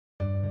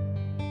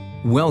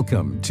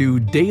Welcome to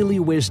Daily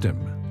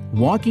Wisdom,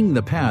 Walking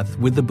the Path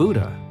with the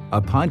Buddha,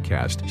 a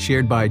podcast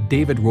shared by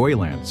David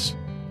Roylance.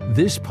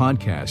 This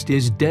podcast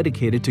is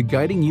dedicated to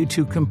guiding you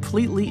to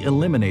completely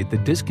eliminate the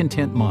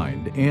discontent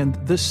mind and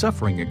the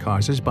suffering it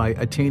causes by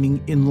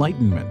attaining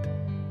enlightenment.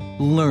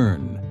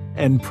 Learn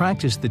and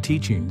practice the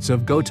teachings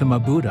of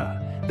Gautama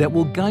Buddha that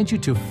will guide you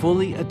to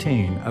fully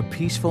attain a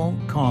peaceful,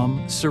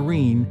 calm,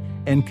 serene,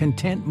 and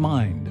content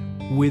mind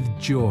with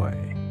joy.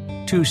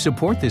 To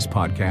support this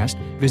podcast,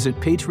 visit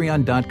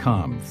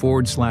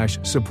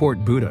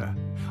patreon.com/support Buddha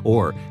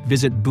or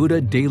visit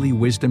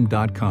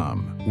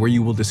buddhadailywisdom.com, where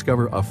you will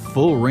discover a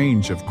full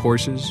range of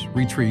courses,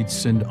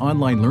 retreats, and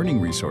online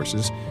learning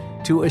resources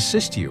to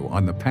assist you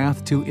on the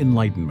path to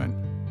enlightenment.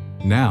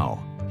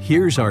 Now,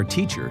 here's our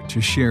teacher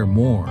to share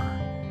more.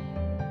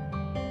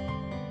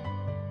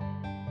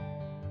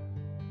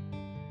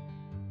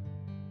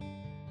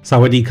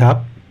 Sawadee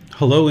Kap.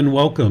 Hello and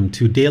welcome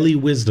to Daily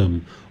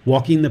Wisdom,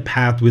 Walking the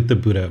Path with the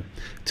Buddha.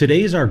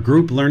 Today is our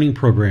group learning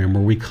program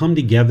where we come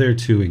together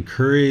to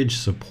encourage,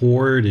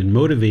 support, and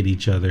motivate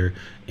each other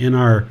in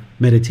our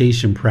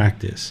meditation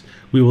practice.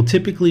 We will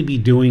typically be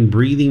doing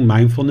breathing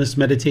mindfulness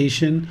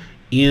meditation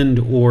and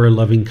or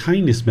loving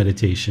kindness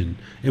meditation,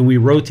 and we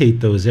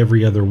rotate those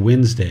every other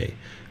Wednesday.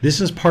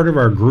 This is part of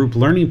our group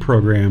learning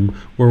program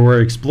where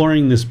we're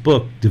exploring this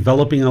book,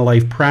 Developing a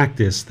Life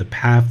Practice, The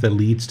Path That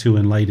Leads to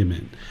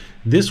Enlightenment.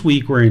 This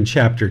week we're in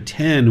chapter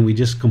 10. We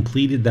just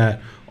completed that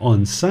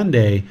on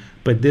Sunday,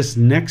 but this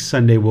next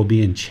Sunday we'll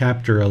be in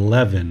chapter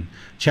 11.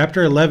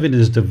 Chapter 11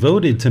 is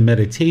devoted to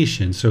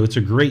meditation, so it's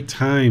a great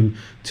time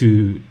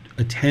to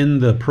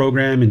attend the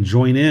program and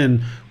join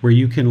in where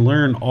you can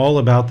learn all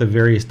about the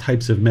various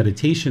types of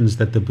meditations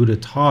that the Buddha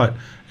taught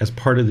as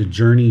part of the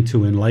journey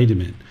to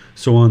enlightenment.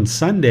 So on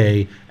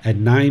Sunday at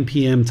 9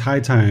 p.m. Thai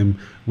time,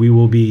 we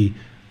will be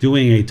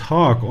doing a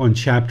talk on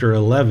chapter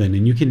 11,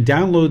 and you can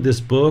download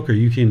this book, or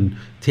you can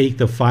take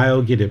the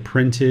file, get it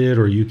printed,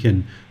 or you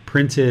can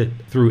print it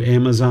through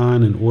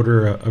Amazon and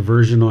order a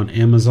version on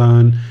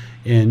Amazon,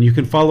 and you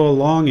can follow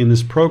along in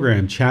this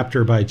program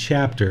chapter by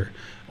chapter.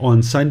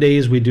 On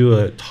Sundays we do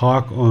a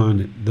talk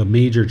on the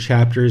major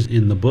chapters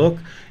in the book,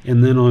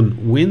 and then on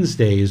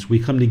Wednesdays we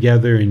come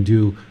together and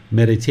do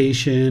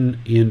meditation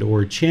and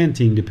or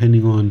chanting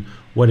depending on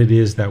what it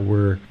is that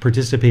we're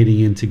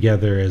participating in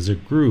together as a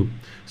group.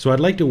 So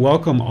I'd like to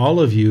welcome all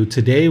of you.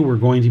 Today we're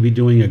going to be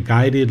doing a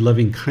guided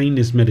loving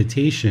kindness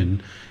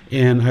meditation,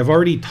 and I've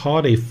already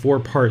taught a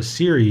 4-part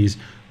series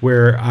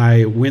where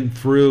I went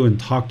through and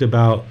talked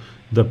about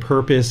the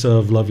purpose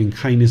of loving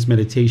kindness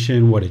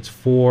meditation, what it's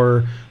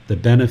for, the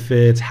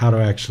benefits, how to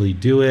actually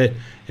do it,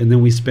 and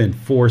then we spent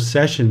 4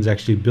 sessions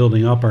actually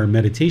building up our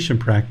meditation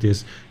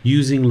practice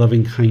using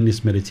loving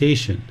kindness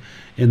meditation.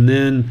 And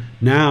then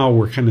now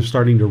we're kind of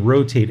starting to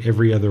rotate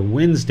every other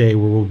Wednesday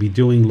where we'll be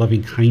doing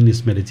loving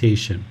kindness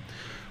meditation.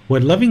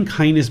 What loving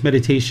kindness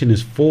meditation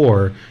is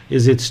for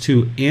is it's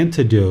to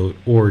antidote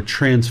or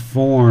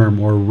transform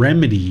or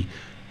remedy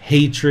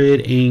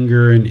hatred,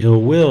 anger, and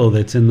ill will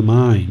that's in the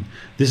mind.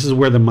 This is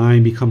where the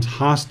mind becomes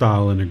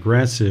hostile and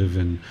aggressive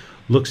and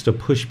looks to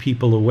push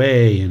people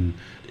away and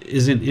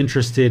isn't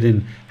interested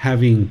in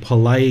having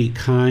polite,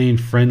 kind,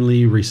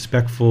 friendly,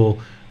 respectful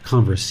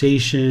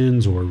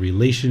conversations or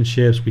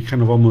relationships. We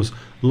kind of almost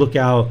look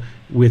out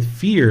with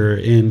fear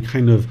and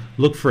kind of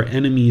look for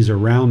enemies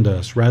around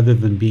us rather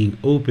than being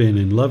open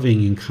and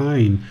loving and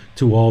kind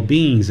to all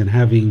beings and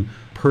having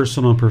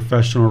personal and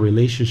professional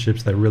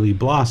relationships that really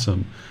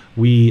blossom.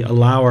 We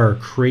allow our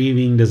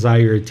craving,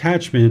 desire,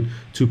 attachment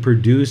to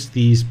produce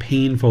these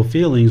painful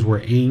feelings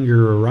where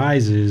anger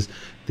arises,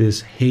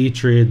 this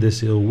hatred,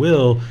 this ill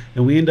will,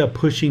 and we end up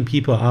pushing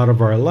people out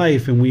of our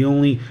life, and we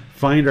only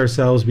find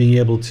ourselves being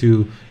able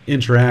to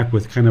interact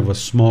with kind of a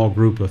small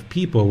group of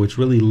people, which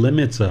really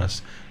limits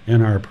us in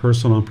our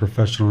personal and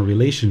professional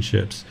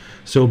relationships.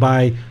 So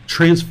by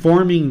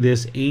transforming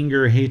this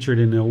anger, hatred,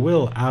 and ill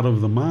will out of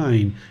the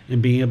mind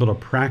and being able to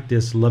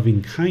practice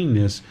loving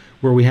kindness,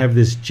 where we have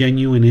this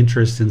genuine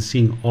interest in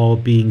seeing all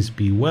beings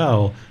be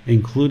well,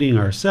 including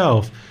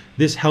ourselves,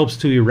 this helps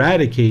to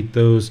eradicate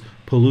those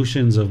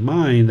pollutions of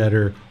mind that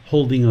are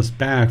holding us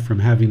back from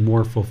having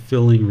more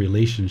fulfilling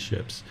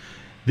relationships.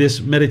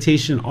 This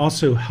meditation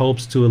also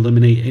helps to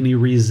eliminate any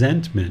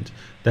resentment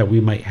that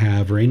we might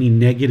have or any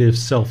negative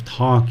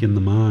self-talk in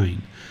the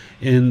mind.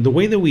 And the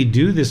way that we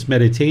do this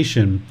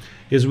meditation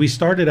is we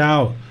started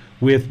out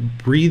with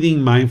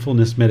breathing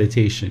mindfulness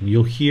meditation.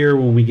 You'll hear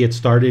when we get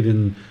started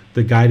in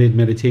the guided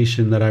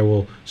meditation that I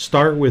will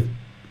start with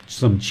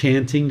some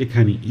chanting to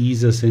kind of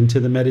ease us into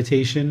the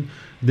meditation.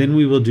 Then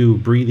we will do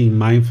breathing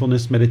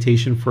mindfulness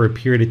meditation for a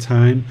period of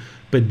time.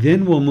 But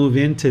then we'll move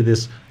into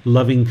this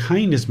loving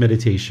kindness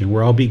meditation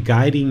where I'll be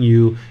guiding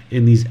you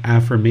in these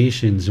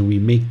affirmations, and we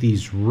make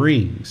these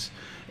rings.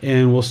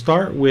 And we'll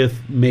start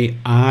with, may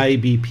I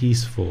be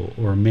peaceful,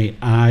 or may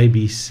I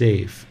be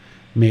safe.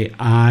 May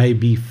I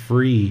be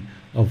free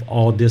of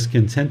all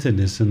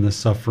discontentedness and the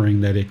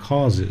suffering that it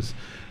causes.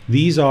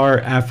 These are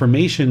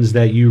affirmations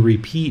that you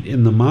repeat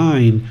in the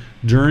mind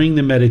during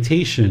the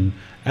meditation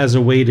as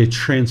a way to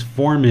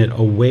transform it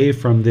away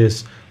from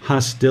this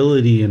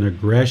hostility and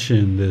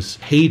aggression, this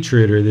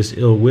hatred or this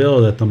ill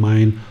will that the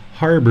mind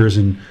harbors,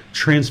 and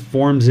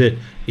transforms it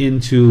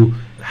into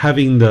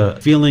having the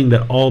feeling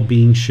that all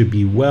beings should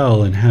be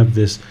well and have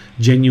this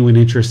genuine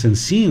interest in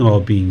seeing all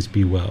beings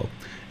be well.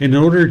 In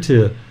order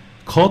to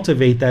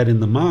cultivate that in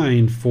the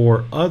mind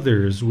for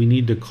others, we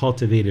need to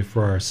cultivate it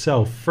for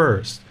ourselves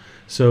first.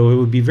 So it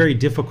would be very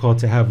difficult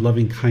to have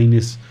loving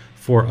kindness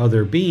for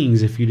other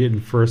beings if you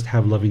didn't first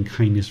have loving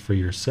kindness for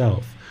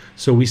yourself.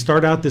 So we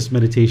start out this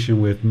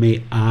meditation with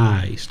may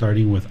I,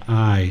 starting with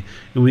I,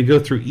 and we go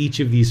through each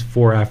of these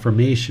 4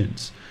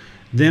 affirmations.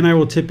 Then I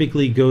will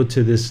typically go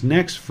to this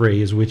next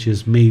phrase, which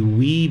is may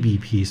we be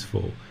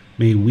peaceful,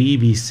 may we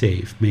be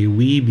safe, may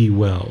we be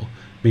well,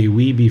 may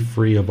we be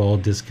free of all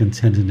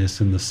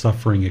discontentedness and the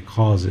suffering it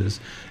causes.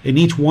 And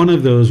each one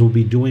of those we'll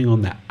be doing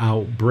on the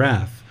out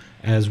breath.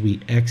 As we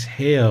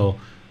exhale,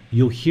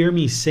 you'll hear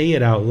me say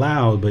it out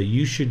loud, but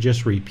you should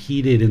just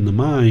repeat it in the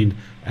mind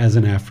as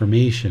an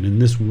affirmation.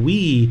 And this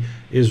we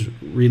is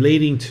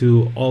relating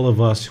to all of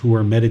us who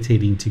are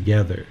meditating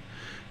together.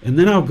 And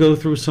then I'll go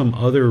through some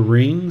other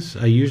rings.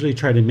 I usually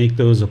try to make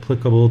those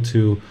applicable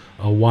to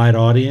a wide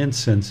audience,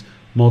 since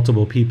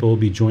multiple people will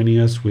be joining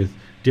us with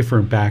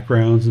different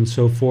backgrounds and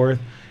so forth.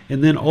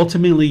 And then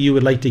ultimately you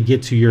would like to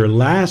get to your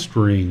last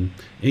ring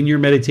in your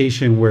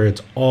meditation, where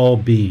it's all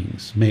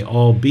beings. May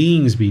all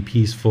beings be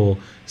peaceful,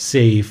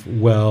 safe,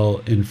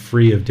 well, and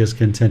free of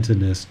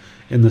discontentedness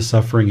and the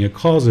suffering it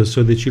causes,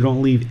 so that you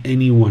don't leave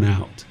anyone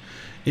out.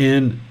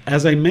 And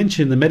as I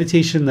mentioned, the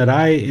meditation that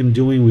I am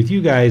doing with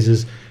you guys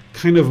is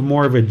kind of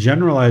more of a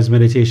generalized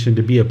meditation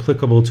to be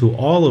applicable to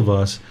all of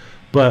us,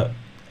 but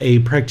a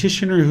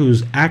practitioner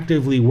who's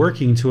actively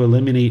working to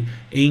eliminate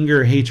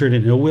anger, hatred,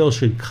 and ill will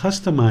should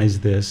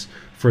customize this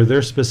for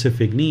their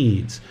specific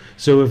needs.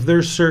 So if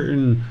there's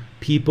certain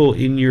people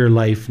in your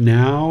life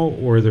now,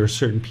 or there are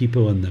certain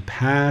people in the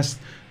past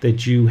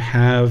that you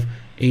have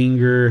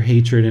anger,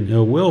 hatred, and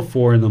ill will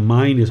for, and the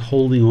mind is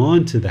holding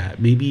on to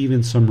that, maybe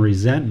even some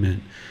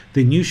resentment,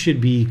 then you should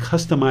be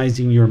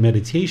customizing your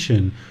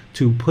meditation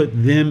to put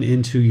them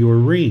into your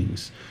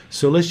rings.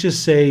 So let's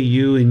just say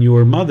you and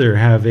your mother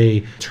have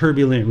a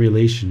turbulent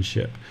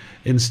relationship.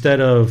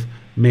 Instead of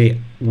may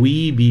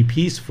we be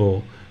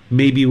peaceful,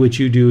 maybe what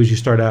you do is you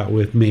start out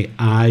with may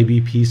I be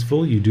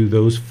peaceful. You do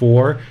those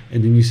 4,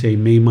 and then you say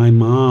may my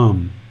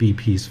mom be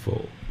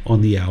peaceful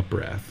on the out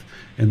breath.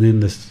 And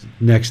then this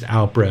next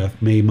out breath,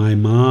 may my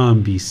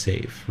mom be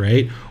safe,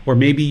 right? Or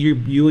maybe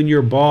you and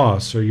your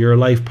boss, or your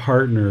life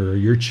partner, or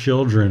your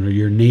children, or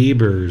your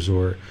neighbors,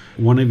 or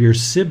one of your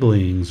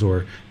siblings,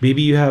 or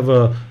maybe you have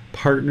a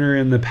partner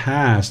in the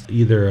past,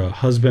 either a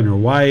husband or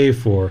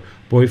wife, or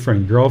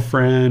boyfriend,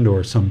 girlfriend,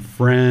 or some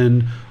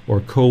friend or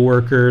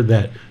coworker,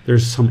 that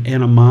there's some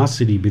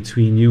animosity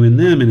between you and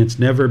them, and it's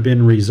never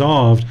been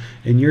resolved,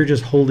 and you're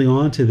just holding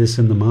on to this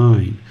in the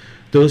mind.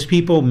 Those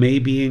people may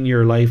be in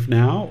your life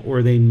now,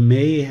 or they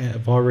may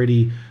have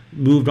already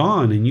moved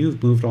on and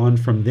you've moved on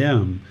from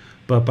them.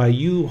 But by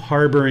you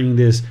harboring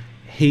this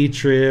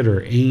hatred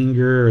or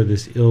anger or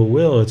this ill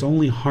will, it's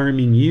only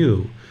harming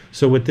you.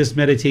 So what this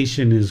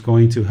meditation is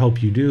going to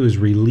help you do is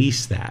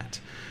release that.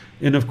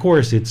 And of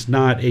course, it's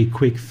not a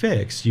quick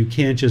fix. You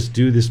can't just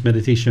do this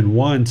meditation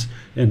once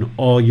and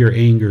all your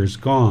anger is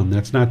gone.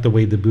 That's not the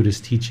way the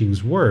Buddhist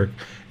teachings work.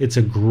 It's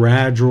a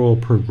gradual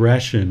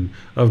progression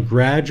of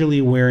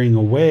gradually wearing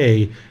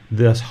away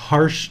this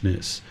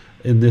harshness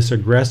and this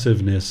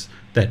aggressiveness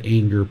that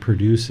anger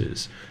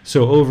produces.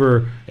 So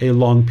over a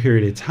long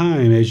period of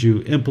time, as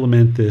you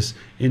implement this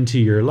into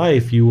your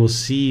life, you will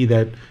see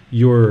that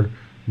your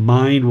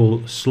mind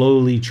will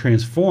slowly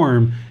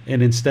transform,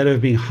 and instead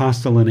of being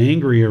hostile and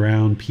angry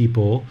around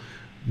people,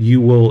 you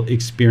will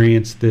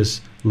experience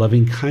this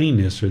loving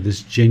kindness or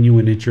this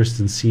genuine interest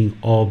in seeing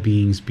all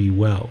beings be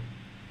well.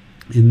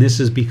 And this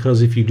is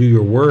because if you do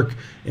your work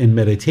in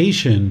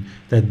meditation,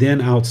 that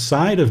then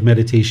outside of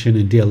meditation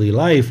in daily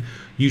life,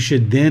 you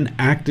should then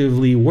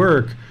actively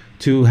work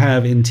to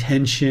have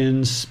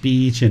intentions,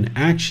 speech, and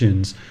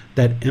actions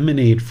that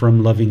emanate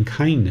from loving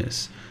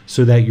kindness,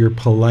 so that you're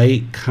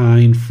polite,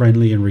 kind,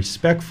 friendly, and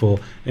respectful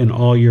in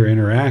all your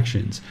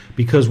interactions.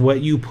 Because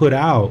what you put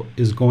out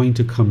is going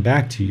to come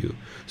back to you.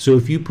 So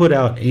if you put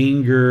out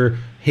anger,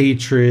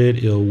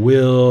 hatred, ill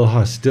will,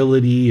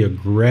 hostility,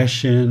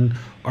 aggression,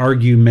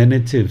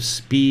 argumentative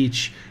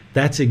speech,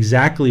 that's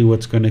exactly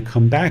what's going to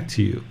come back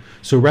to you.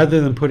 So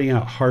rather than putting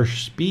out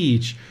harsh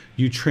speech,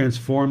 you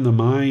transform the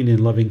mind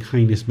in loving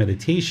kindness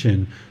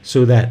meditation,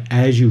 so that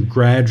as you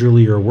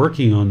gradually are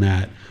working on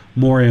that,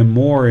 more and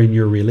more in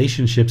your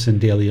relationships and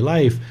daily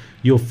life,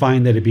 you'll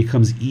find that it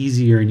becomes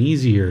easier and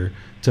easier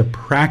to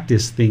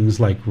practice things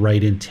like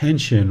right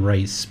intention,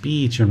 right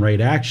speech, and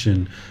right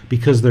action,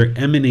 because they're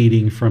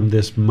emanating from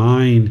this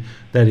mind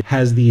that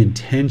has the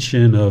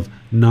intention of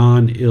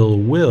non-ill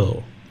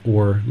will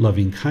or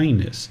loving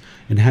kindness,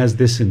 and has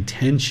this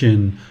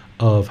intention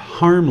of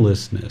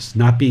harmlessness,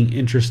 not being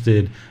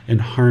interested in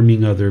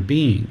harming other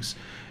beings.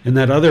 And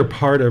that other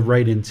part of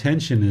right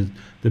intention is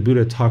the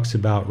Buddha talks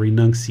about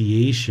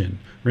renunciation.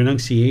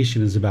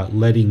 Renunciation is about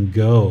letting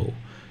go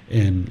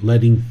and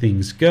letting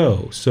things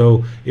go.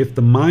 So if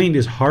the mind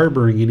is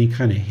harboring any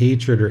kind of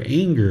hatred or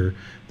anger,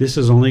 this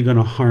is only going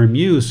to harm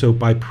you. So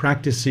by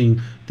practicing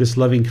this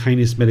loving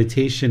kindness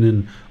meditation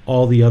and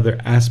all the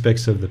other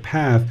aspects of the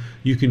path,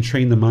 you can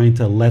train the mind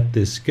to let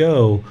this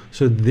go.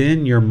 So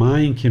then your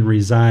mind can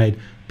reside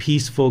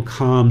peaceful,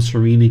 calm,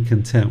 serene, and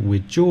content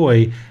with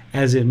joy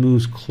as it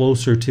moves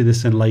closer to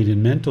this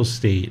enlightened mental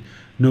state,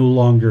 no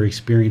longer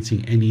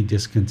experiencing any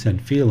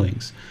discontent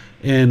feelings.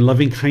 And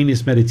loving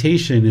kindness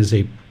meditation is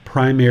a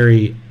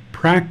primary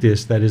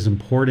practice that is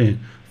important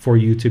for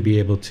you to be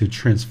able to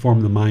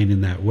transform the mind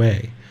in that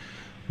way.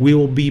 We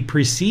will be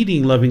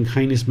preceding loving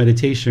kindness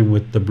meditation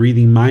with the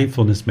breathing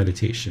mindfulness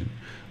meditation,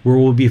 where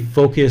we'll be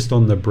focused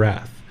on the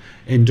breath.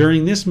 And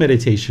during this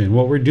meditation,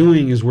 what we're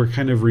doing is we're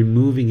kind of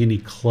removing any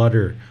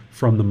clutter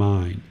from the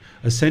mind.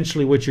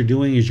 Essentially, what you're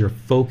doing is you're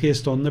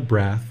focused on the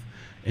breath,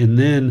 and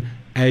then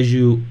as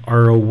you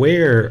are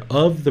aware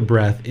of the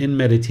breath in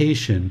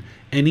meditation,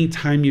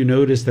 anytime you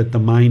notice that the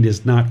mind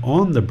is not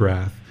on the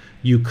breath,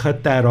 you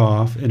cut that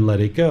off and let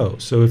it go.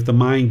 So if the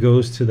mind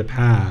goes to the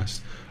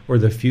past or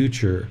the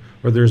future,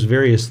 or there's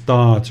various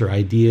thoughts or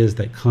ideas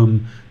that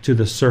come to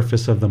the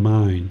surface of the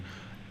mind,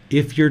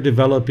 if you're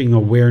developing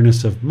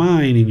awareness of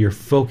mind and you're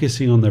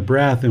focusing on the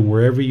breath, and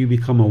wherever you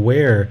become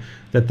aware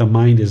that the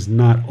mind is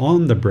not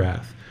on the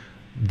breath,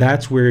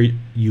 that's where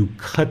you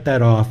cut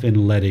that off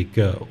and let it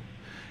go.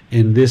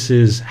 And this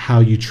is how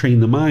you train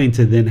the mind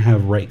to then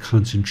have right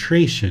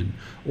concentration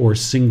or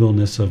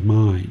singleness of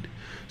mind.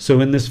 So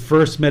in this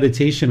first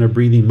meditation, a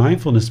breathing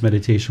mindfulness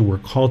meditation, we're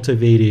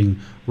cultivating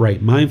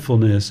right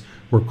mindfulness,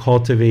 we're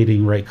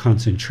cultivating right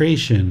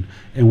concentration,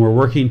 and we're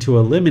working to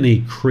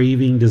eliminate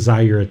craving,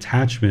 desire,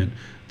 attachment,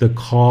 the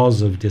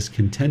cause of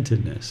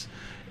discontentedness.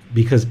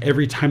 Because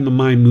every time the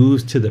mind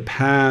moves to the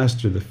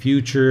past or the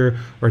future,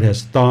 or it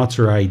has thoughts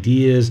or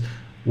ideas,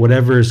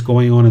 whatever is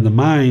going on in the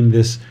mind,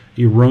 this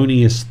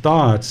erroneous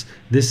thoughts,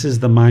 this is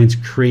the mind's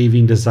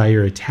craving,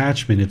 desire,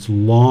 attachment. It's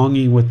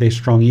longing with a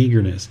strong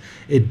eagerness.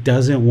 It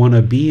doesn't want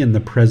to be in the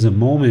present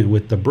moment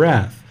with the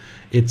breath.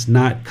 It's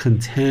not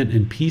content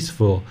and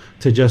peaceful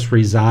to just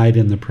reside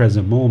in the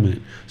present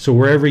moment. So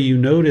wherever you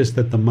notice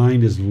that the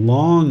mind is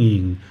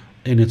longing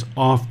and it's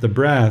off the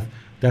breath,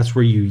 that's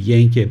where you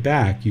yank it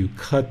back. You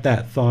cut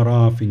that thought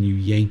off and you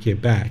yank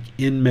it back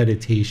in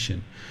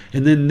meditation.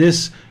 And then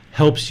this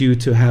helps you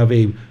to have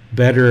a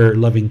better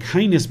loving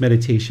kindness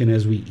meditation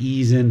as we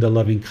ease into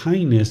loving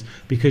kindness,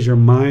 because your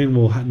mind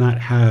will not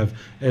have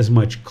as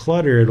much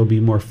clutter. It'll be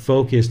more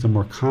focused and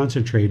more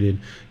concentrated.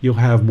 You'll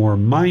have more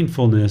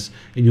mindfulness,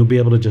 and you'll be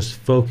able to just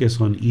focus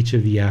on each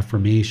of the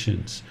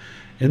affirmations.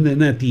 And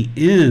then at the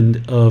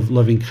end of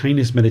loving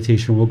kindness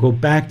meditation, we'll go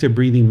back to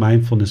breathing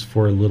mindfulness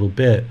for a little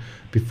bit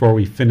before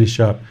we finish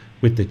up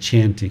with the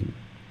chanting.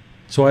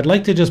 So I'd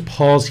like to just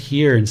pause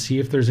here and see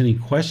if there's any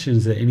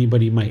questions that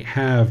anybody might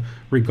have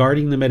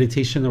regarding the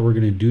meditation that we're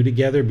going to do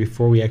together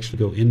before we actually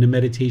go into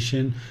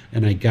meditation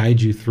and I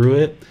guide you through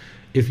it.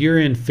 If you're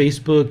in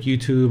Facebook,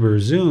 YouTube, or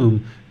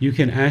Zoom, you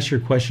can ask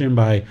your question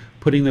by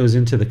putting those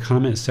into the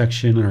comment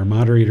section, and our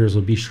moderators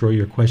will be sure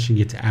your question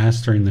gets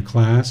asked during the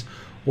class.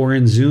 Or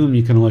in Zoom,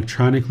 you can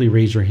electronically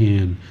raise your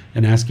hand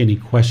and ask any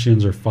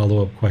questions or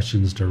follow-up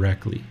questions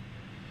directly.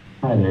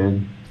 Hi,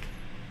 dude.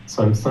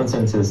 So in some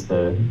senses,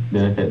 the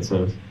benefits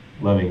of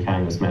loving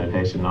kindness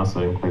meditation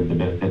also include the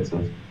benefits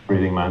of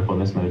breathing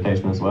mindfulness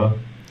meditation as well?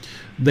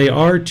 They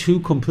are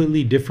two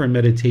completely different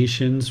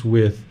meditations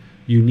with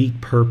unique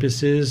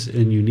purposes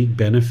and unique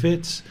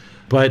benefits,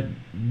 but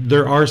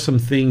there are some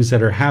things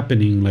that are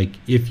happening. Like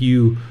if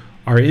you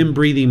are in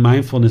breathing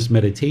mindfulness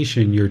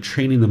meditation, you're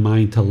training the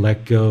mind to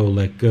let go,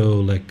 let go,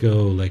 let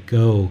go, let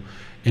go,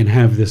 and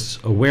have this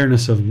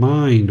awareness of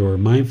mind or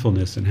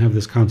mindfulness and have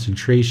this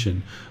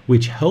concentration,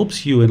 which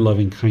helps you in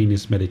loving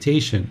kindness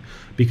meditation.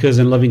 Because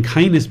in loving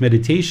kindness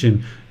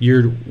meditation,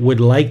 you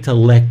would like to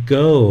let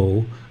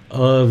go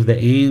of the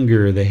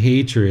anger, the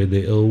hatred,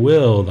 the ill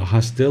will, the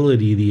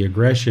hostility, the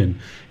aggression,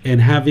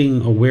 and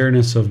having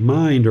awareness of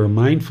mind or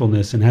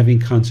mindfulness and having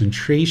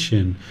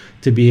concentration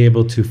to be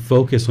able to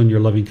focus on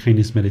your loving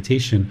kindness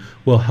meditation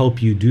will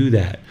help you do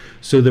that.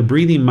 So the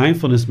breathing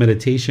mindfulness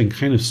meditation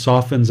kind of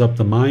softens up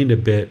the mind a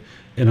bit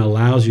and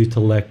allows you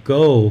to let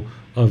go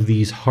of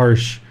these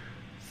harsh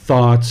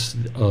thoughts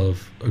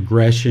of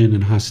aggression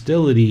and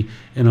hostility,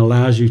 and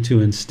allows you to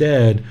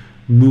instead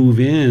move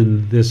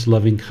in this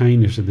loving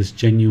kindness or this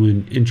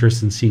genuine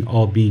interest in seeing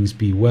all beings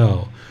be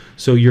well.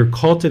 So you're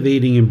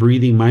cultivating and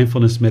breathing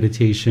mindfulness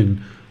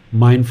meditation,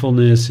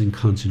 mindfulness and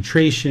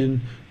concentration.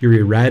 You're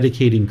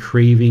eradicating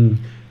craving,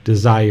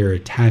 desire,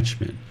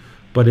 attachment.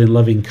 But in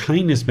loving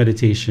kindness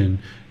meditation,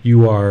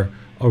 you are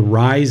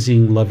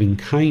arising loving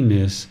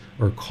kindness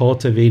or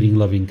cultivating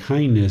loving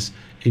kindness,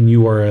 and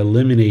you are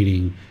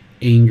eliminating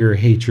anger,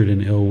 hatred,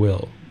 and ill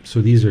will.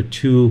 So these are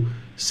two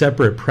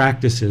separate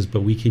practices,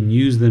 but we can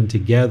use them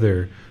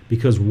together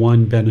because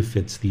one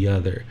benefits the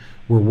other.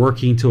 We're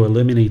working to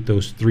eliminate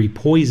those three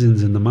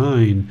poisons in the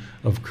mind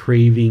of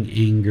craving,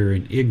 anger,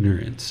 and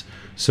ignorance.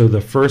 So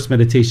the first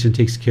meditation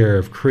takes care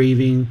of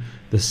craving,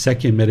 the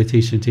second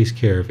meditation takes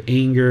care of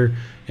anger,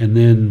 and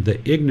then the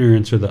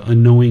ignorance or the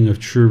unknowing of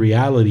true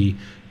reality,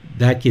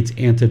 that gets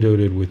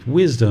antidoted with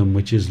wisdom,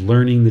 which is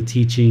learning the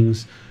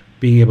teachings,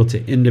 being able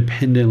to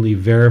independently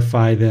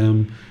verify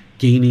them,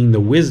 gaining the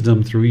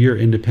wisdom through your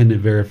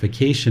independent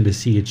verification to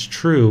see it's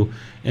true,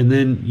 and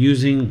then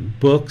using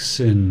books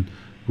and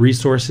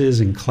resources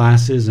and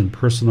classes and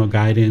personal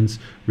guidance,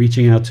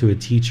 reaching out to a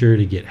teacher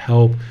to get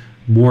help.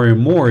 More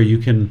and more, you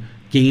can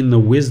gain the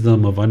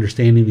wisdom of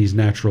understanding these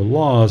natural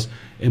laws.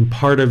 And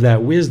part of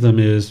that wisdom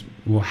is,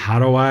 well, how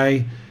do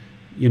I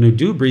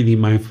do breathing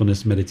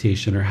mindfulness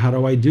meditation, or how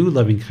do I do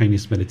loving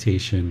kindness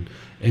meditation?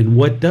 And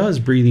what does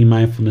breathing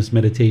mindfulness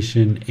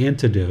meditation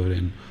antidote?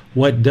 And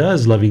what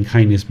does loving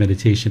kindness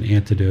meditation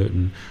antidote?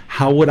 And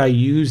how would I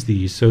use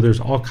these? So there's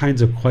all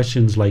kinds of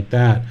questions like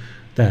that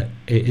an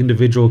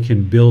individual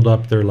can build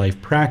up their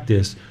life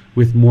practice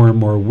with more and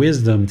more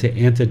wisdom to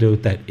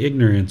antidote that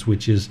ignorance,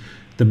 which is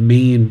the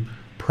main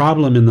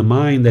problem in the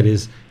mind that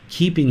is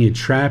keeping it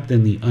trapped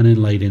in the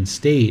unenlightened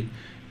state.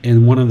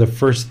 And one of the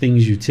first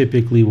things you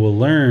typically will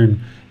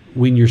learn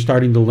when you're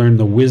starting to learn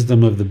the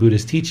wisdom of the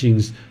Buddhist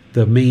teachings,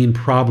 the main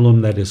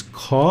problem that is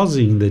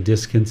causing the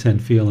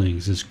discontent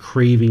feelings is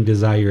craving,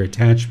 desire,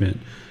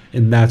 attachment.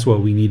 And that's what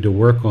we need to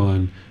work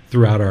on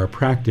throughout our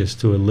practice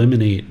to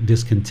eliminate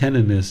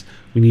discontentedness.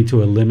 We need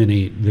to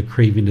eliminate the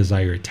craving,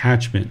 desire,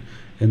 attachment.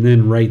 And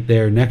then right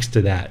there next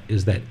to that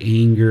is that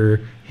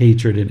anger,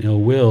 hatred, and ill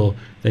will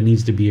that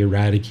needs to be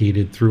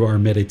eradicated through our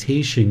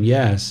meditation,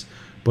 yes,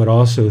 but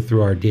also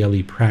through our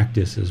daily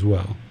practice as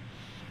well.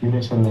 You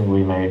mentioned that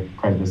we may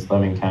practice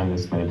loving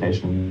kindness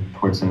meditation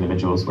towards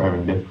individuals who are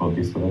having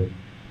difficulties with it.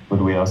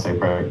 Would we also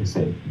practice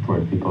it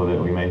toward people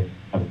that we may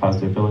have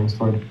positive feelings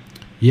toward?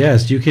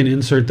 Yes, you can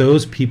insert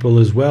those people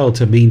as well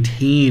to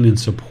maintain and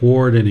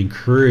support and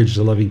encourage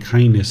the loving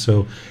kindness.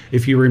 So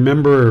if you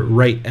remember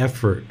right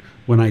effort,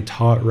 when I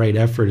taught right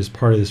effort as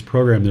part of this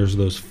program, there's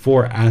those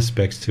 4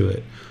 aspects to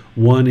it.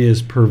 One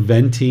is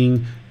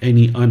preventing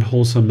any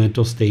unwholesome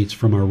mental states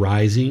from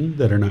arising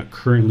that are not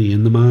currently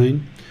in the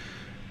mind.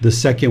 The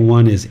second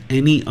one is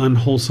any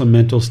unwholesome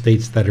mental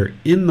states that are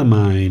in the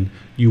mind,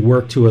 you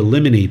work to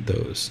eliminate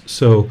those.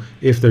 So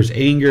if there's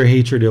anger,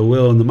 hatred, ill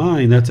will in the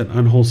mind, that's an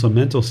unwholesome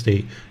mental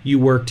state. You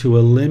work to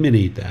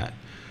eliminate that.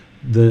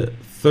 The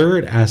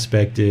third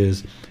aspect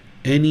is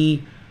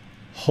any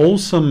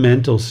wholesome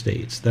mental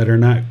states that are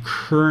not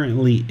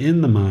currently in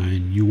the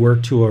mind, you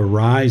work to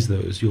arise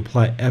those. You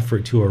apply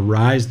effort to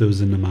arise those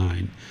in the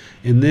mind.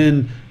 And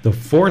then the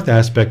fourth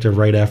aspect of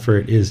right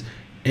effort is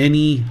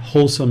any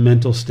wholesome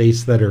mental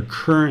states that are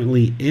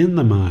currently in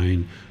the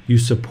mind, you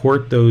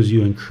support those,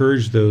 you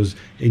encourage those,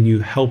 and you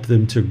help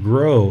them to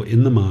grow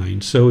in the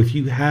mind. So if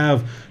you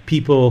have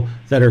people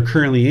that are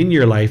currently in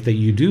your life that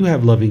you do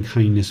have loving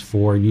kindness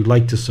for, and you'd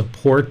like to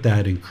support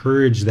that,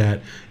 encourage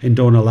that, and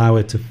don't allow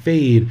it to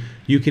fade,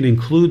 you can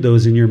include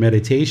those in your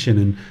meditation.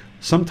 And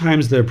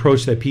sometimes the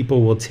approach that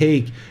people will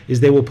take is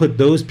they will put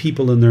those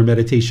people in their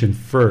meditation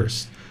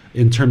first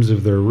in terms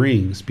of their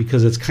rings,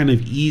 because it's kind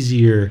of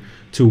easier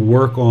to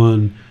work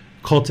on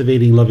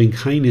cultivating loving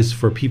kindness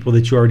for people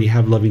that you already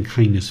have loving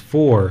kindness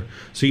for.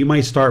 So you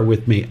might start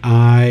with may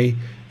I,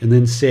 and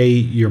then say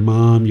your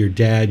mom, your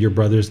dad, your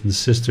brothers and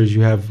sisters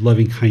you have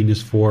loving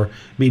kindness for.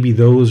 Maybe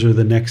those are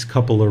the next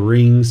couple of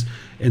rings.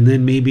 And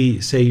then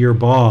maybe say your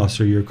boss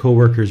or your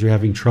coworkers you're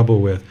having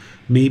trouble with.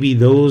 Maybe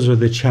those are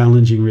the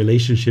challenging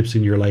relationships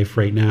in your life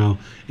right now,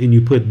 and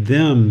you put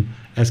them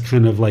as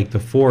kind of like the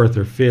 4th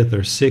or 5th or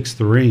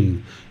 6th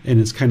ring. And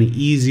it's kind of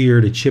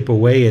easier to chip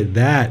away at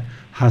that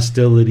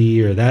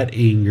hostility or that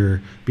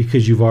anger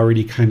because you've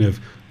already kind of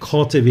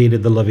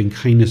cultivated the loving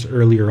kindness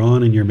earlier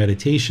on in your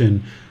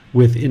meditation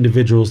with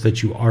individuals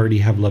that you already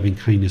have loving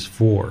kindness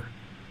for.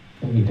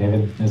 Thank you,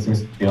 David. This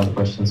seems to be all the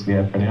questions we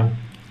have for now.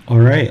 All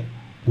right.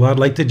 Well, I'd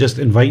like to just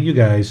invite you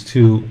guys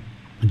to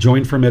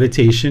join for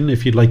meditation.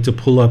 If you'd like to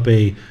pull up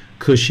a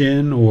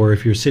cushion, or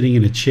if you're sitting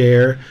in a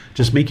chair,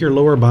 just make your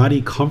lower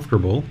body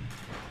comfortable.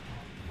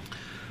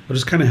 I'll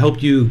just kind of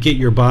help you get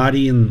your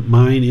body and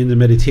mind into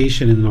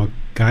meditation, and then I'll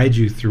guide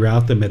you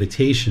throughout the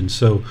meditation.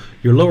 So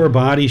your lower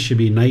body should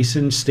be nice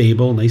and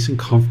stable, nice and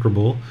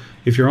comfortable.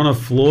 If you're on a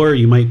floor,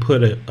 you might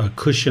put a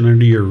cushion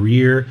under your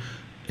rear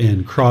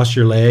and cross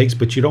your legs,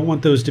 but you don't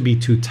want those to be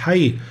too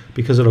tight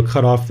because it'll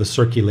cut off the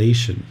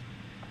circulation.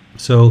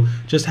 So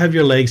just have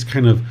your legs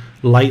kind of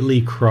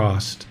lightly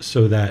crossed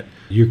so that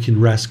you can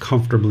rest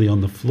comfortably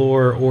on the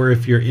floor. Or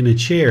if you're in a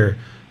chair,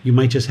 you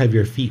might just have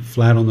your feet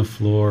flat on the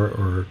floor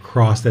or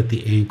crossed at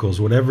the ankles,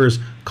 whatever's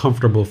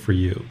comfortable for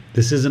you.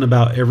 This isn't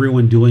about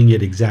everyone doing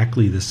it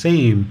exactly the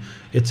same.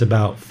 It's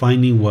about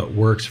finding what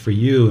works for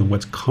you and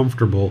what's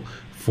comfortable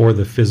for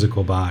the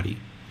physical body.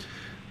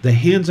 The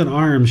hands and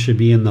arms should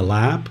be in the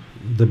lap.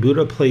 The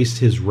Buddha placed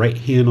his right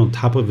hand on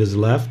top of his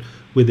left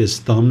with his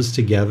thumbs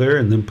together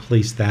and then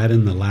placed that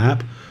in the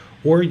lap.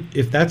 Or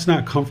if that's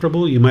not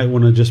comfortable, you might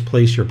want to just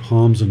place your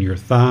palms on your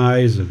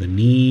thighs or the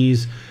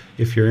knees.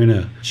 If you're in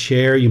a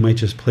chair, you might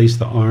just place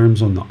the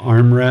arms on the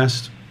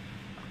armrest.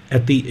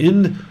 At the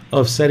end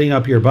of setting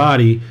up your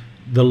body,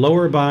 the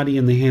lower body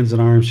and the hands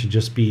and arms should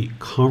just be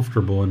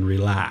comfortable and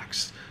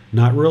relaxed.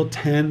 Not real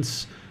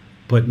tense,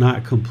 but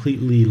not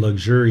completely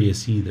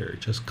luxurious either.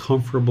 Just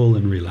comfortable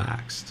and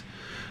relaxed.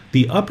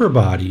 The upper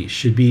body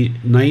should be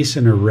nice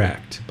and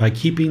erect. By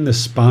keeping the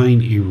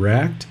spine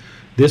erect,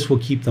 this will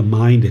keep the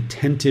mind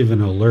attentive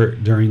and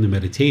alert during the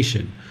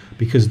meditation.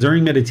 Because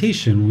during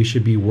meditation, we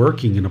should be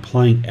working and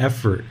applying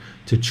effort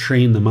to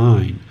train the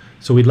mind.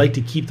 So we'd like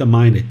to keep the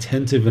mind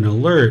attentive and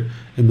alert.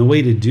 And the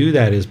way to do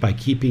that is by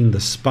keeping the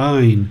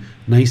spine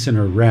nice and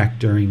erect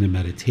during the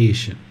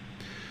meditation.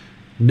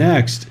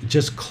 Next,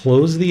 just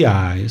close the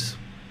eyes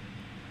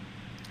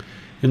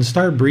and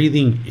start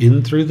breathing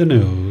in through the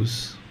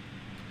nose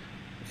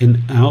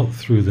and out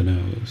through the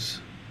nose.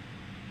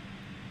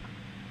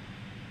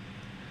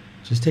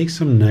 Just take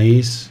some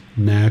nice,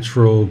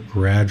 natural,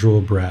 gradual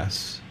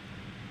breaths.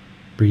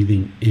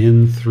 Breathing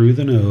in through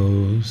the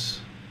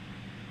nose,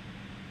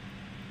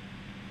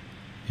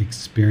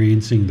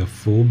 experiencing the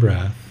full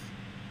breath,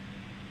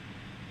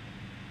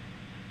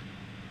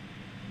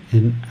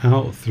 and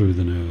out through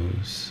the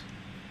nose,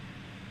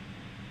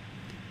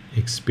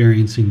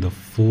 experiencing the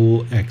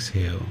full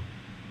exhale.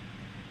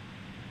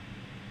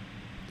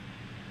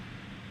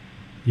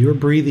 Your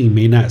breathing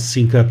may not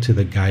sync up to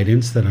the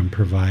guidance that I'm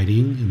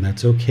providing, and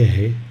that's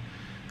okay.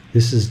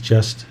 This is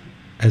just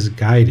as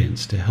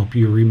guidance to help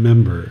you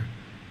remember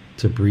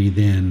to breathe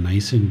in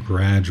nice and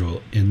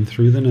gradual in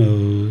through the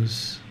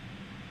nose,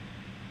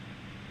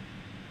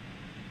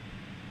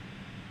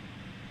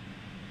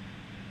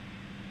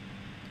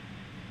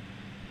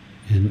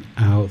 and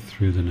out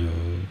through the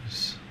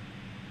nose.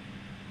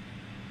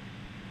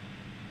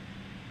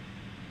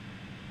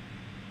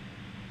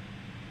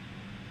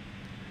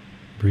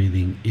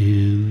 Breathing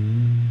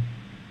in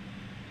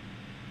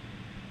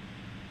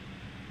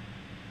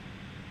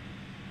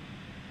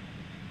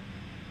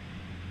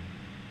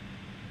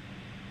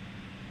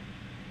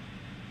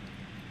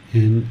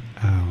and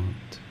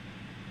out.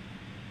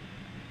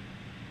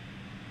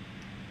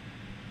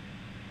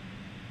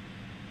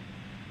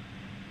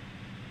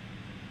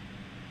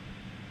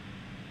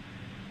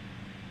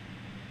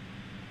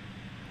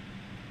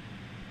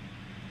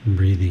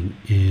 Breathing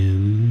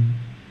in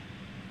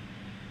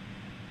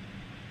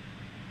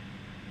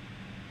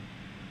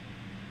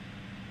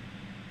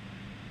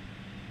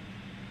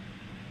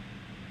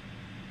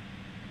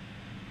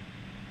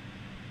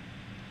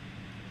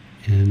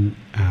and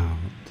out.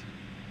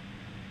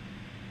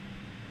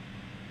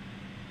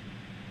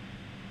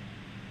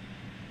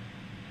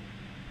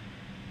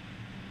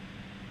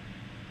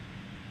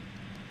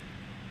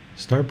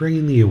 Start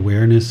bringing the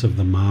awareness of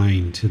the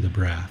mind to the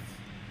breath.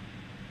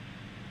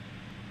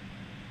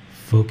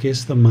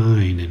 Focus the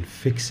mind and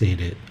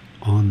fixate it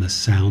on the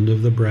sound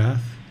of the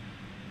breath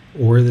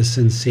or the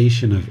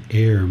sensation of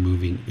air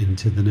moving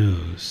into the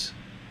nose.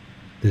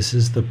 This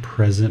is the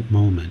present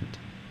moment.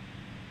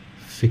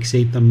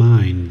 Fixate the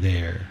mind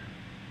there.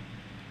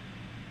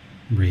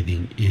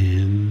 Breathing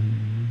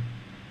in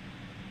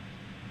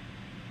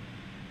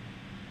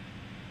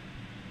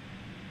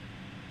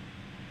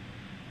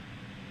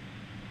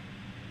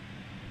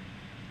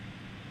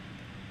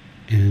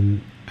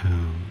and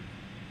out.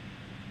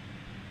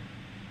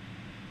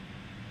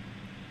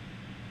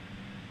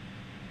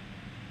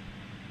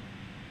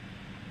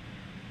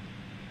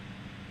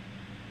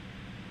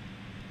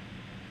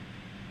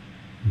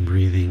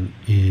 Breathing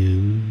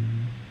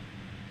in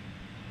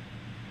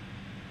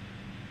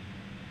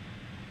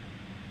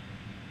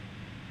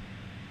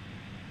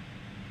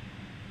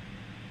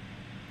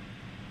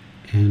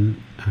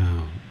and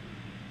out.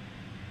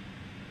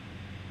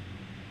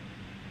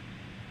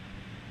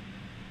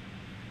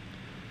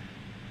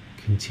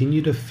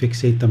 Continue to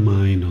fixate the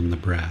mind on the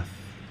breath.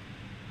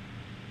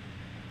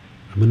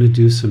 I'm going to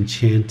do some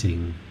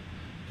chanting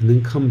and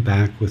then come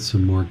back with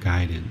some more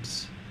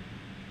guidance.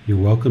 You're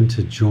welcome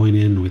to join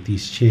in with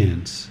these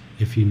chants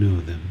if you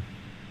know them.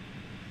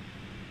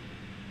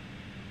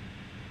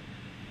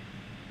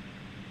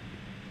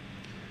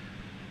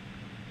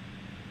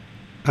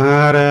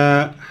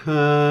 Arahang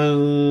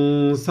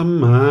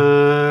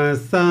Samma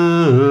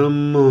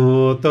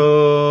Sambuddho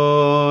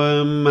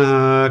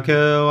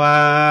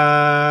Bhagava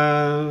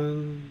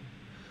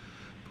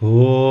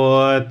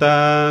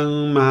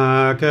Bhutang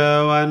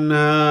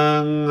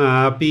Bhagavanang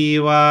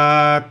Abhivateyami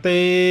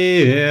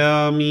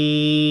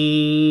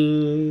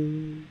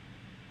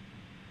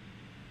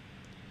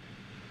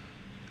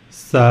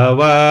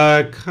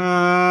Savakhato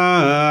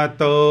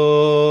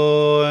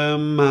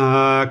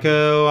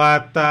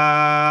Bhagavata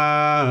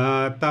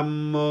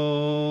Tammo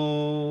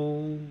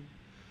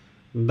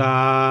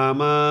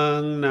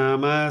Dhammang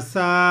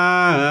Namasami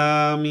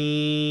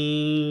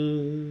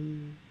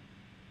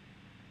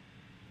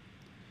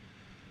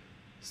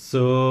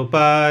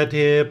Supatipano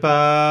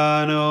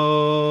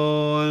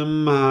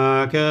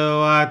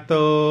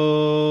Bhagavato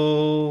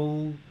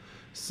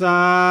ส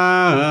า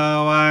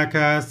วก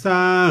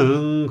สัง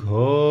โฆ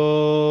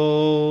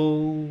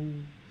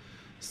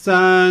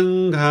สัง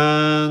ฆั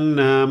งน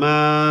าม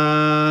า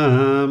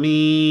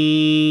มิ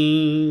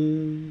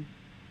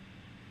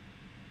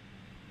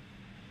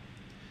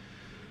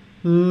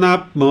นั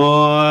บโม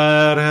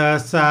ตั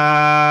สสะ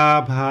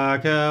ภะ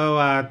คะว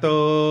ะโต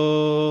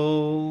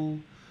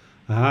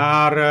อะ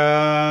ระ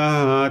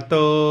หะโต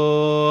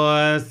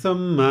สั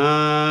มมา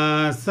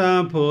สั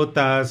มพุท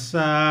ธัสส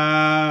ะ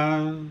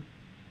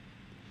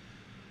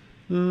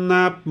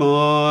นับโม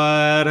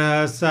ตั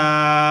สสะ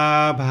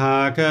ภะ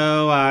คะ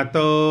วะโต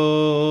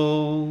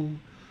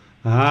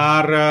อะ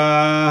ระ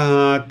ห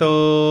ะโต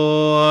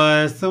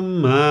สัม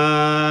มา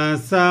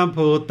สัม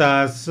พุทธั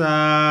สส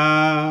ะ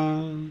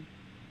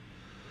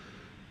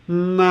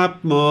นับ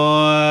โม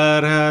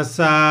ตัสส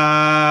ะ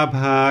ภ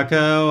ะค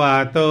ะวะ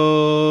โต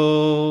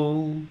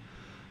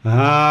อ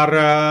ะร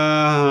ะ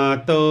หะ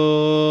โต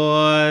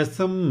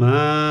สัมม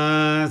า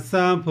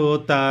สัมพุท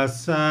ธัส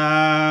สะ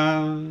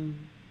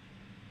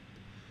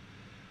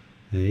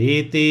อิ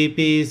ติ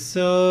ปิโส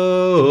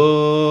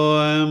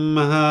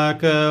ภะ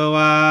คะว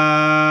ะ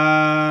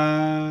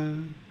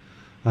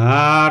อ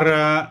ะร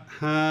ะ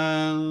หั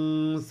ง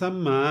สัม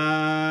มา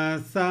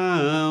สั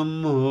ม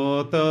พุ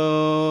ทโธ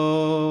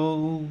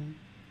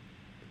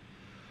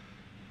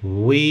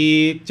วิ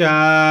จ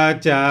า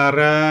จาร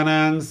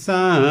ณัง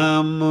สั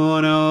มมุ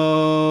โน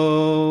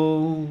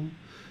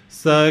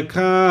สัคข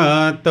ะ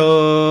โต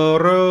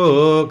โร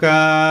ก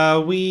า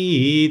วิ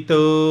โต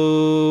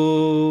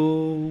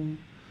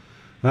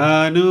อ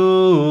นุ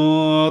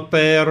เต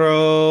โร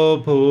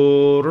ภู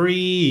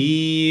ริ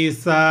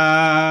สา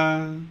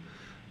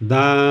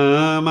ธั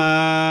มมา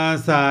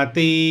ส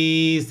ติ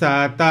สั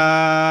ตตา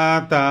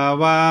ต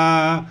วา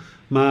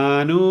ม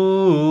นุ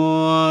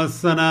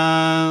สนั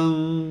ง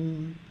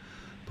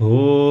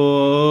พุ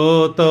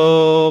ทโธ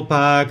ภ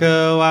ค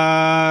วา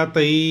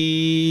ติ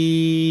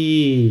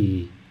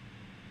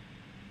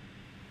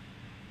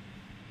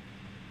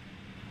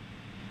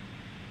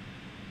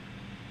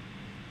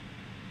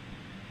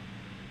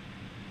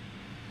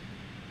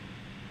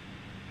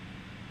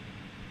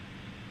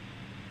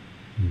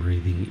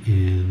Breathing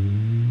in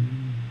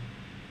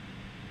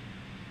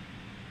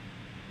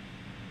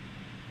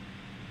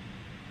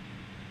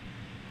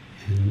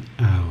and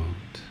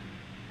out.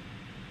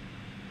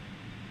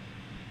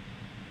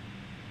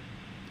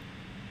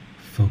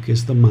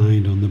 Focus the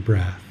mind on the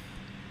breath.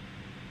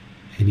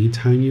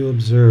 Anytime you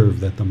observe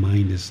that the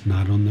mind is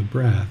not on the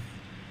breath,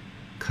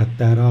 cut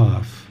that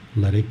off,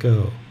 let it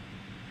go,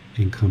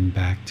 and come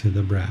back to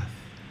the breath,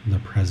 the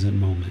present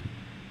moment.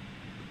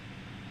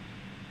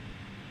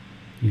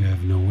 You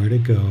have nowhere to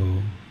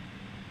go.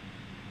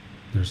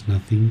 There's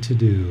nothing to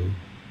do.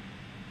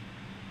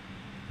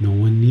 No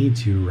one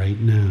needs you right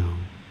now.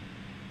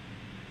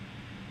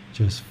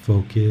 Just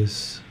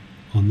focus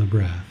on the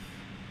breath.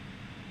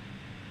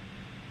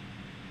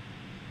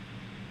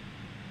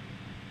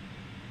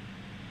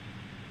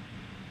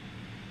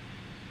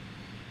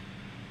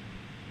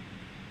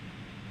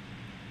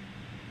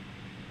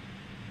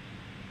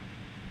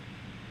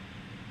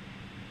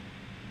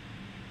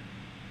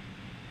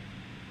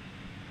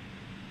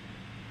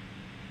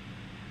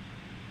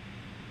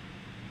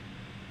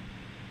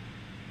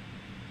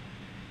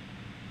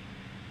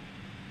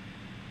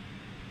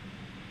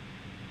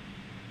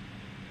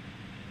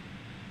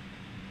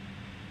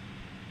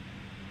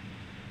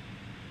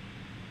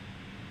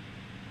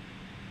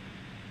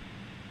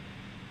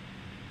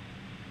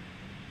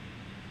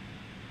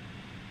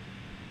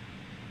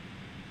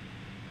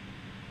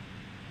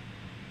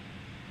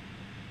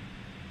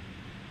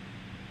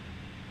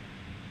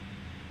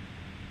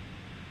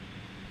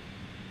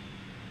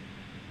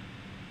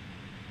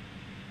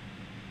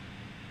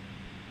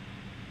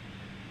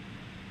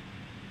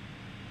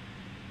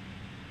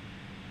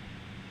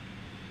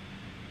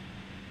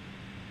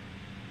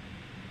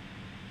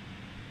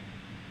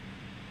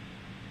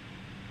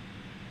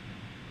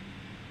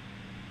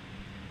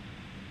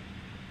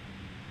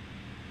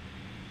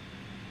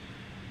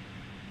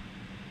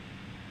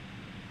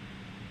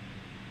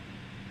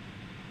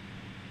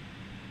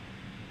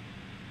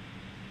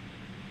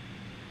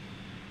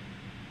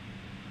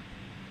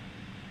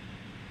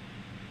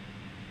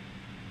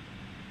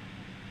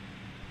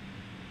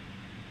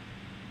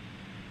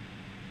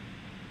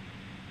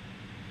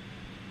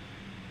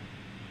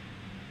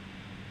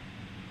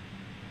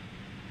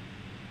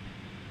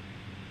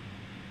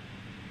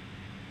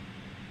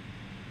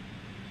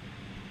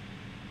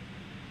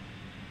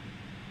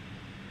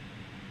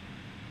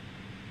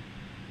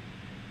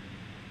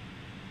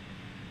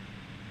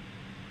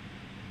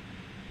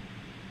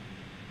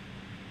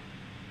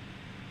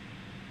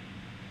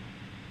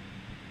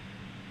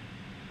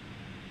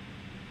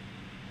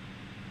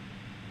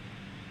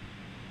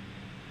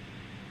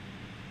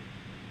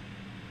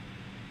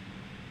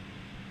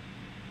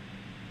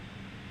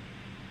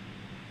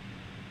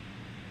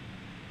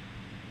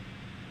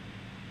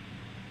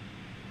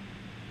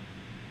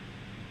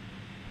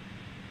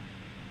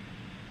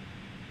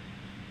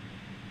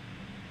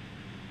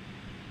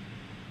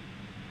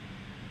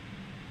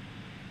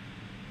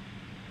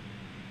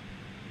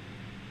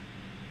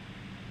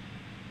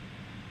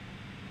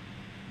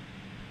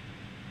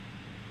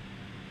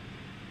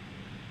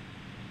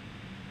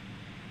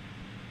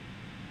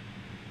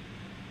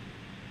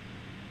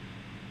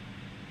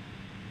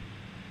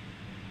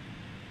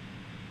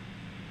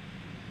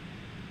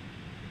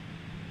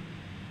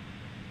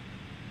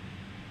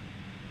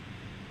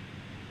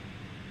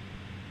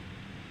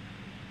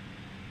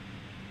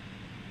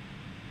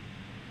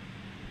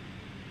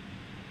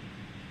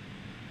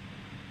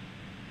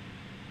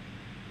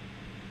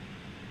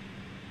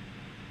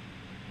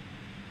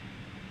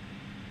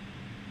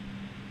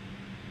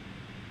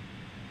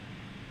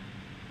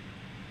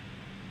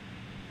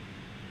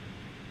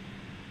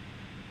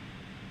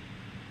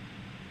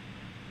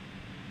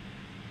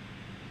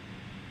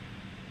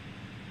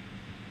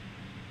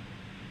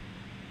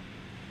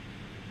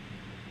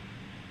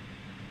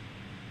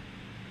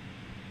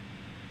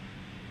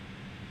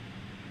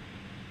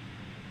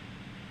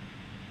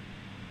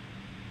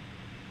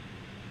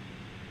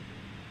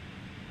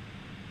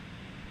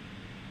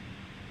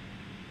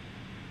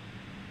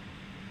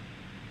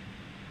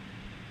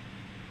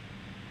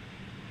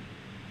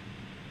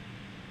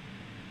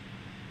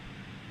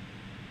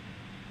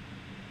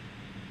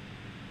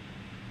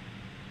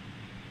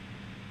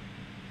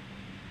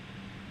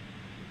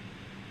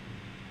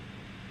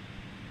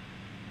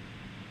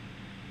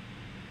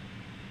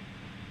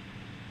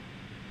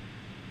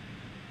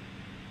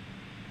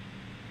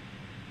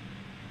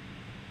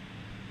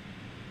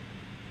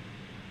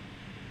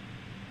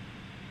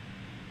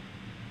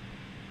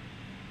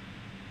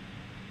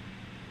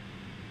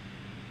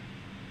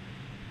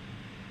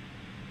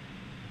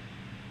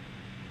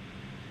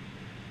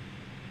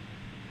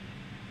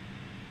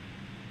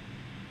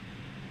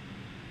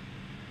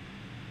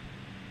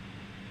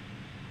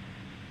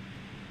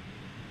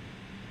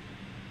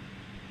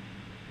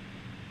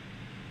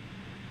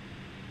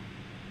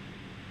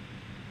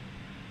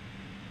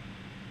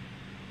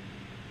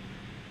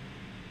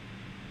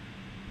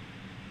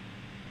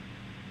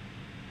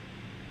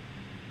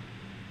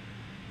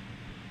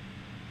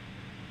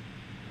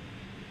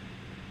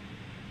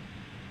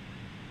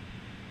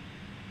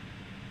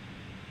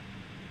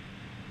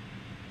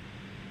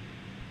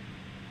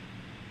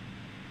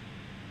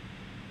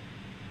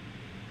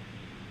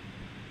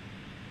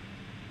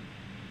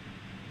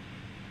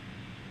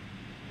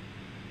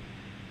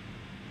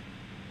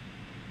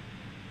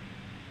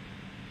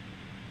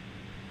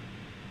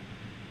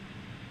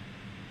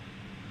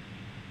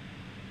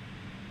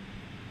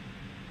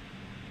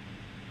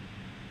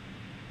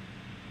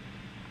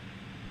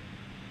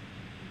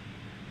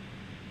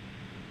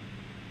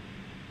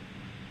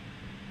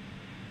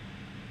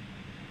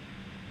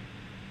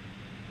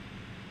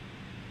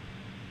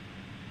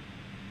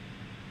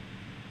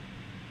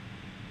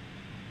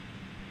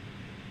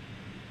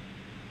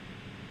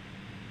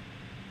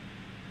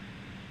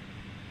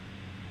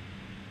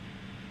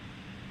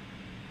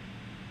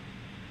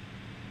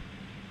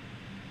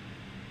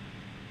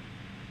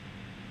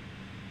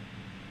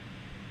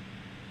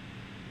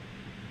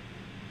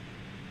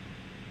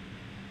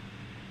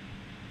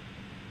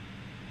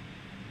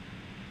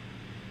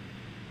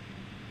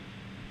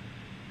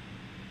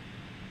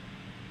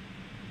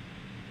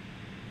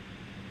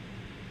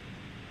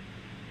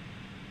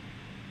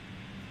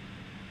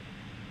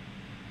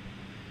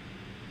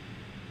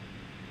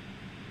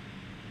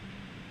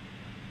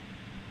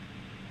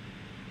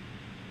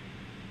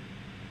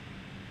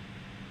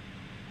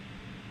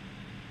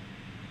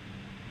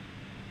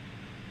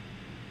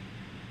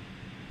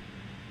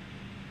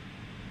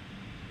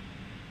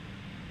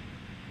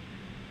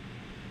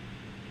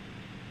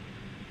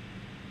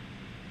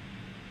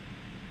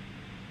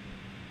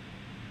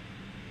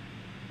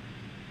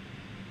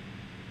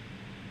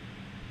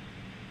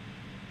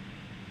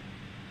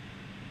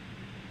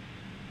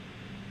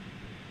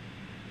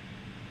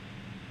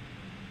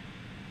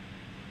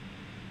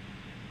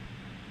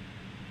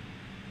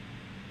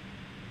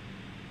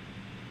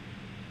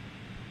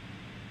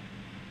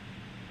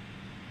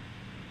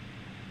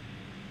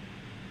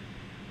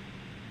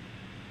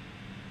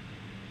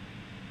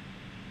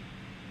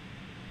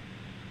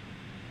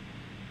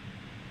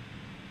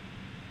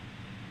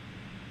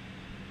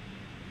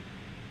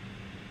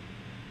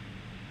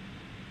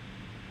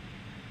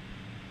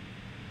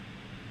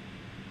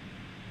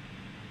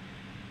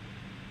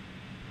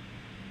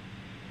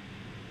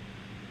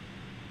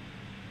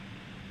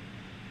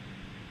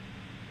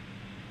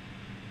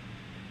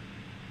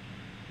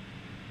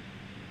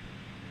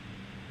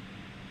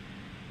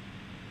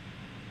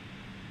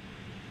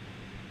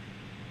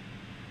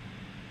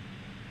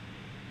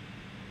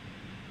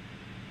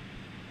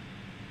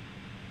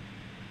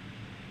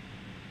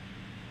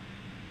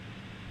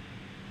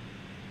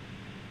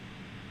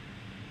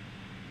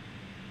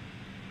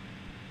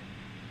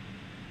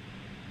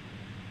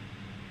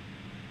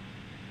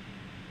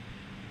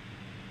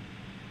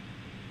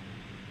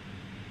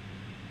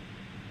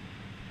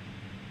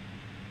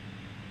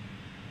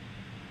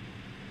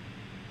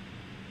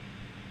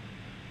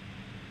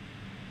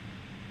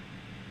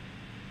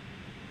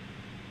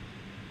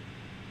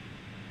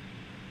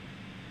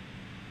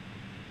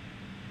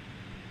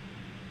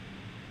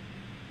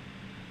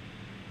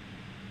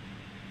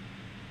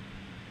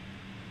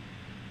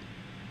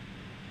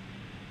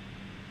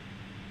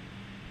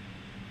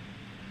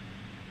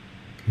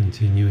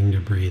 Continuing to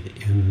breathe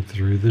in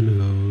through the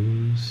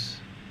nose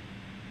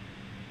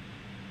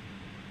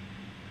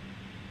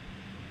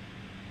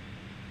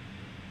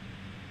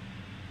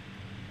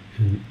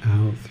and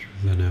out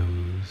through the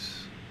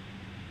nose.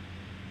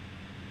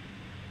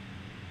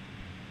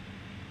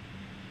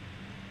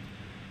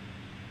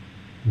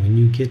 When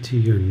you get to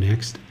your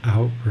next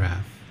out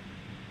breath,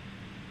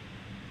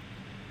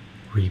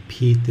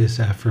 repeat this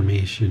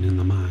affirmation in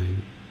the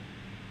mind.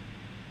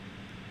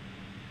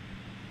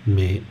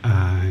 May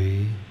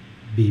I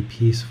be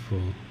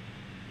peaceful.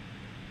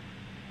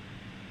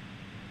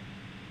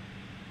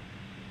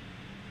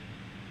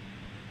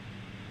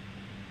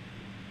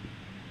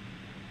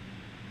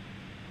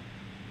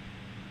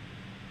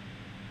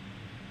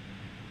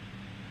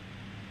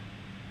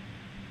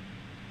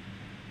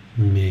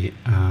 May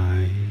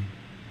I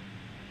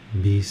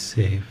be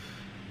safe.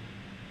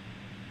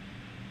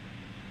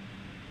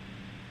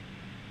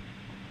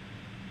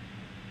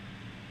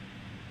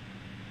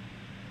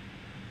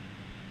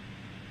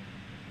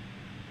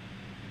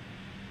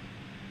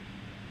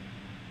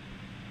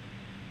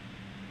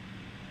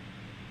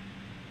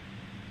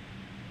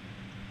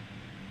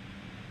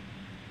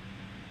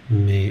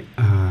 May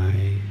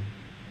I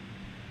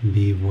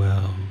be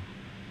well.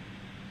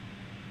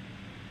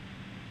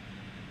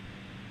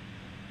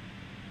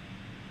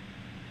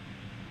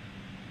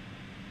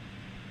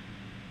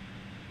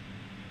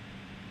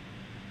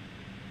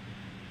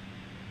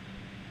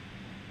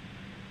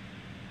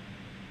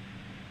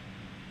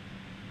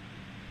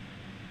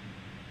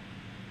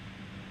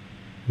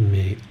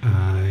 May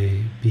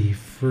I be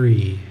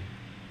free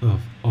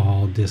of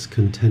all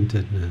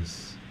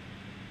discontentedness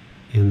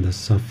and the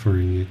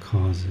suffering it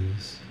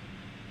causes.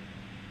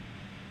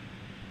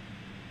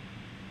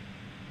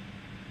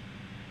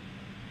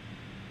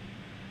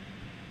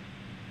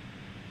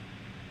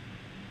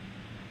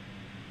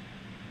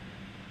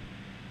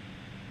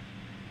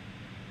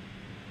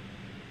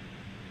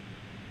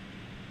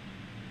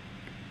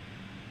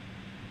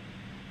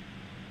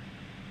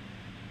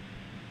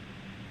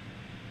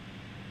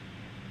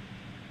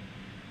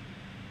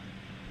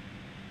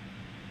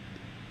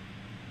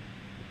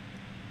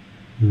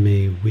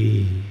 May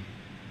we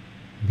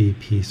be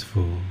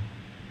peaceful.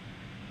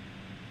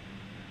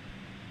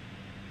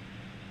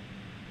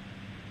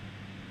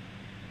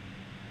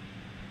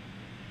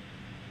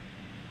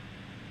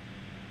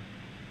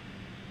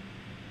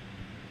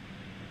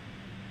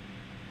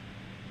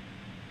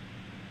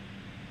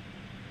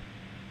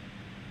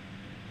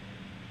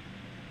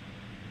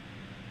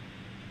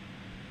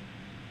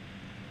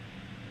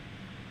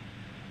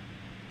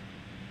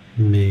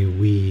 May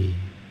we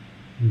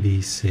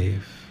be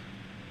safe.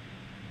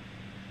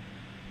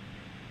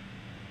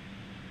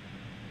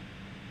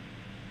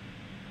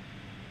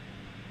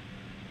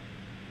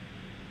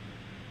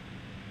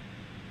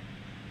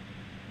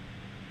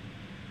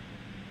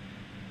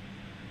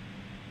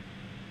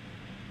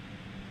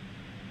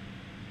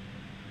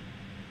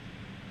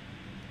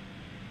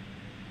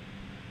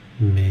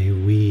 May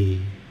we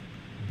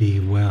be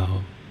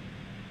well.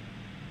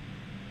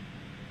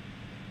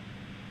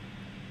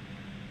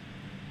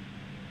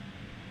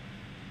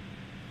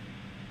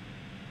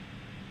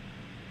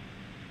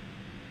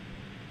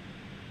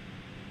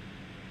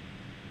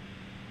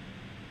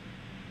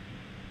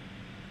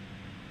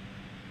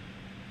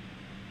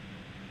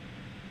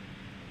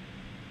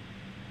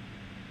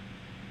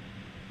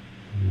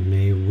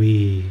 May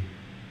we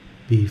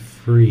be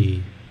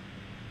free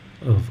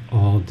of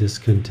all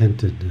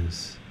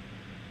discontentedness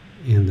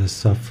and the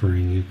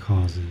suffering it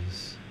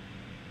causes.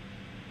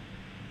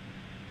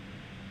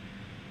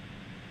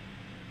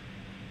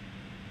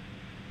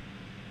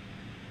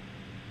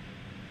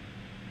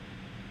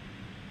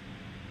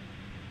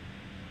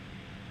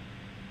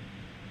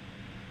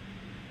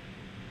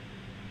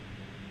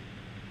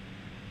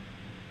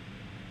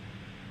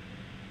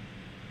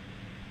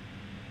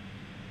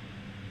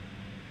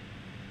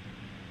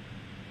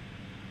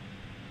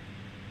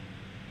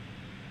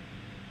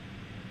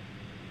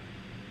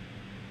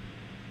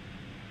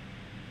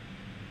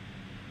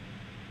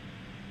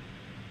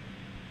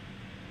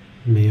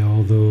 May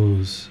all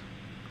those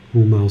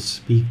whom I'll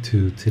speak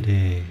to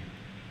today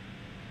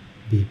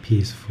be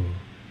peaceful.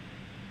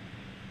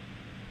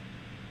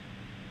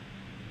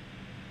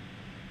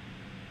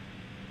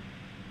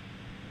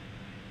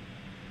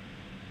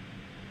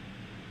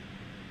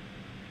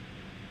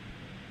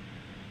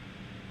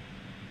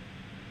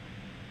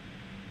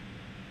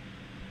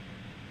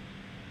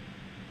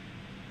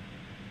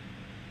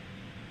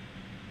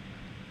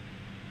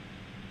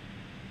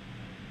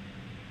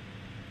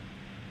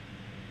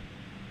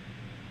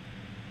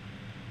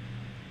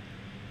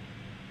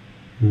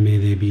 May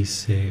they be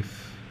safe.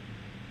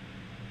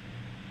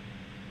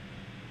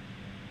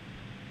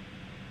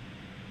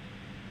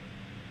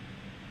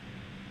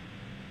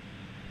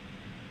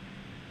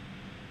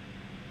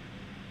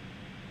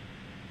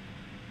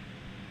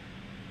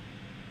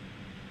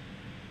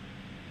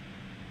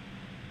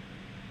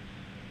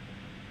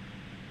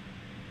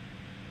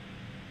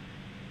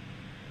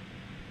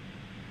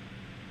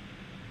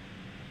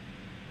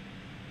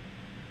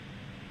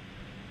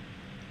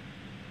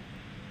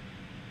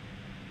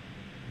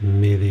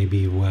 May they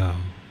be well.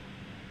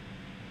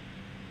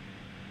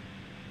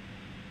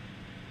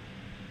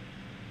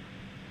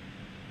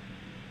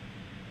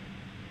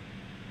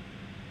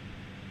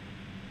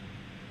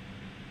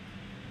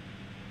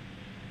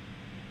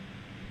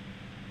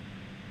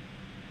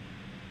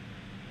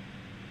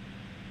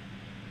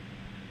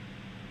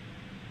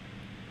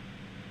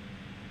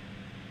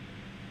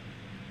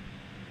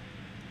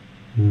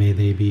 May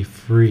they be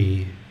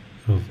free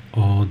of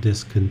all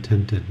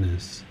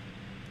discontentedness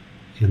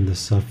in the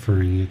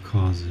suffering it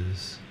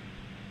causes.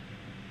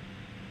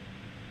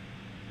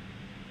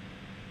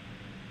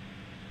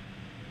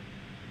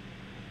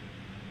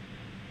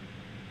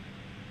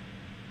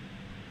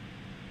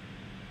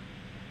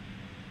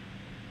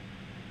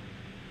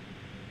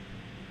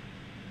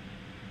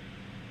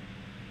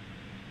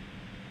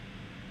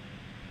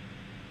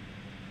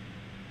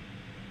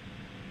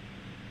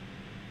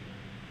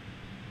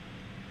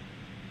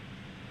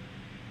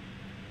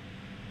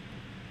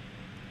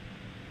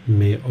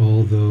 May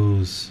all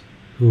those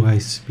who I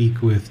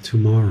speak with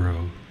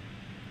tomorrow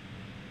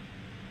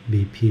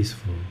be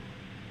peaceful.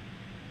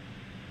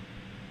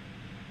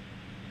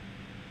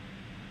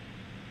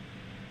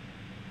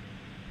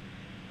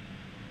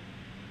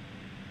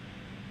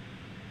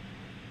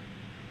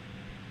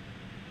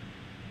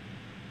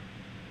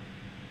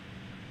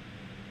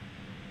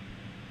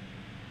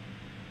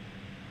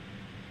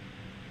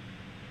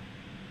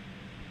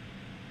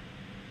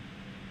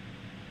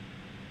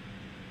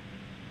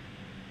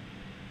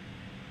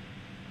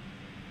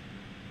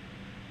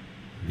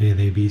 May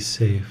they be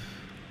safe.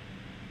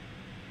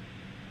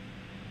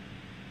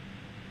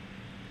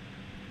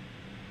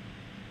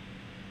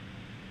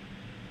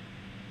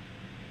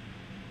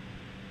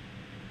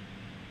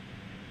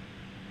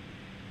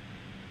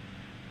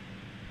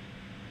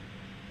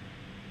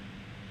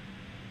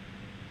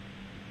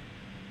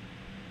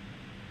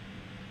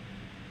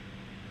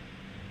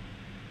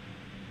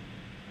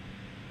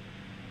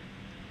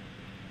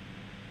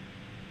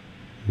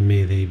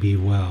 May they be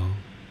well.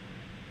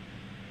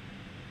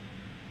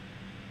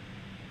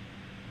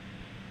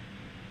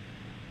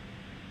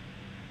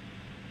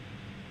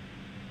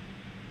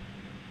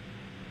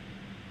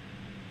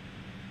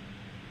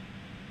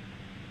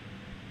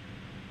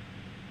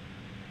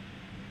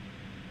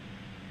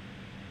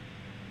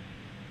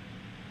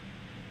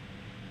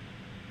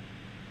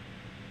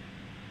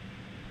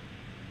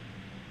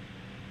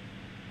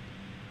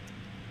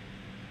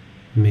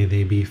 May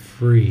they be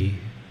free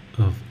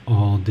of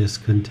all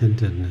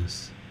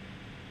discontentedness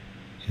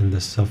in the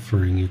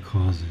suffering it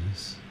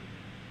causes.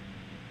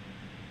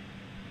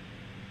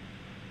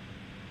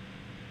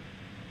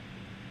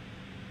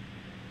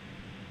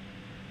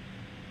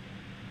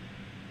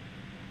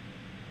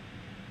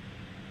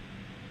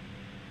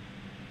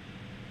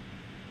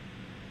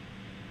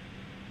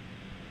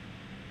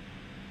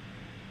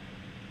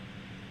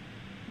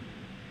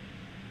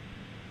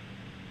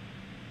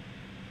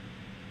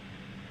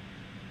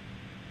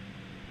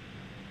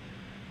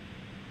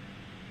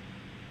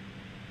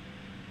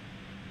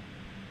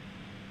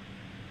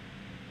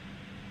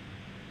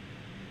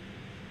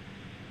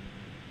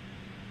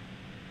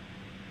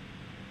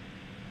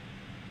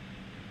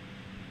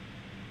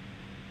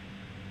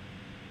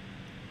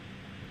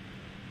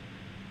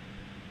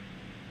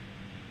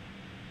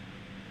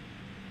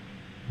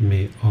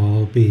 May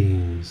all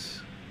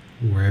beings,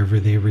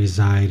 wherever they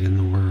reside in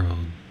the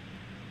world,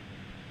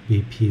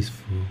 be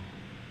peaceful.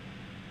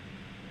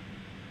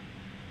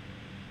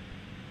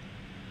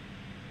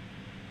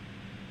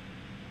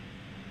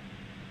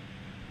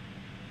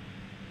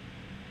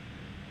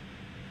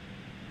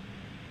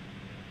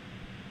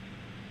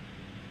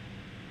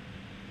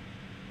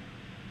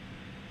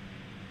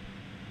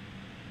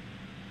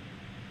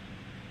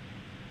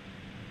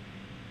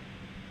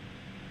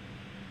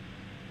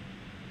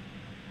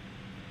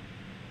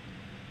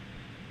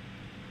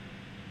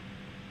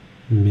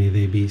 May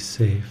they be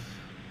safe.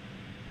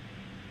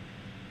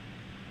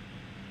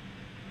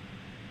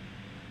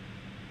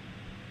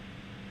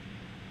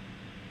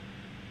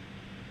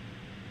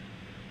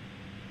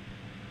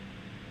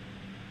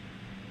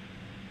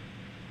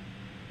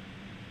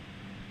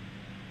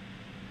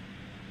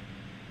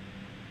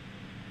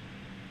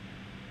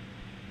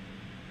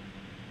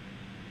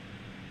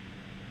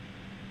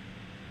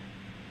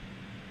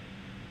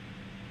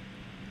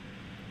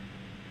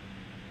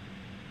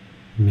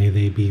 May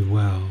they be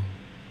well.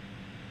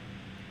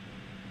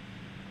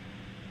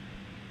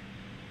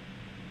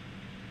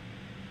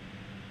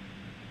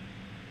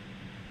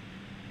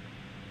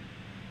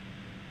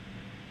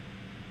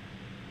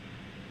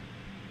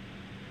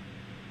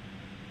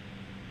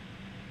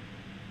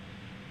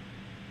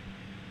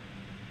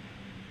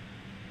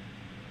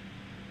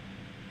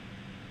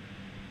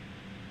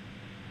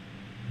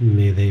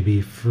 May they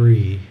be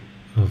free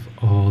of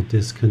all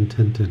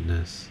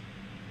discontentedness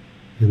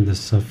in the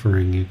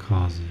suffering it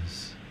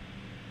causes.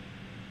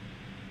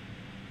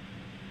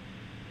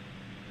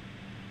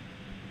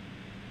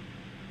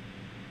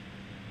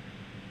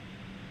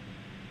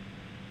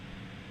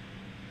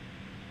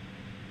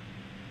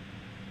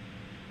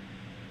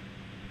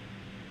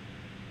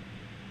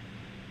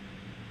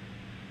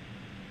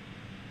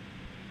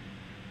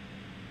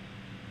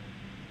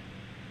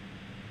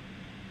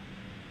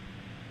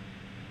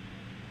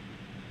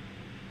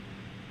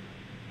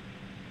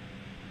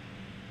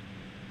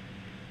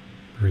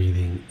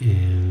 Breathing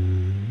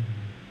in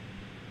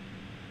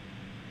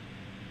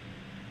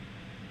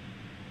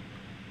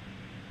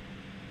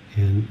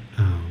and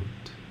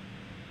out.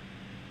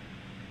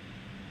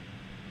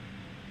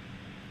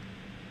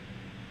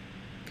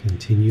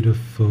 Continue to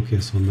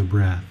focus on the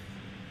breath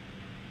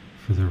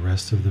for the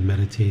rest of the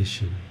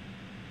meditation.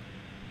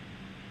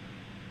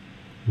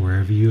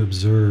 Wherever you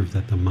observe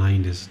that the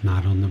mind is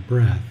not on the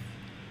breath,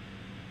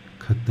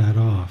 cut that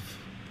off,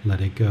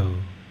 let it go,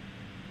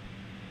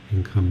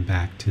 and come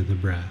back to the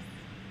breath.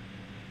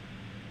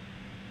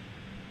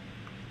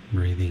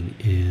 Breathing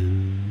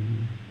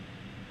in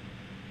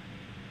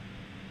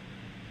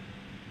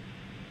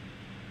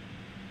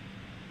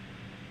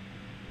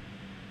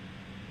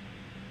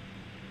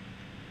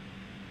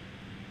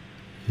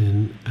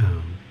and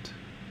out.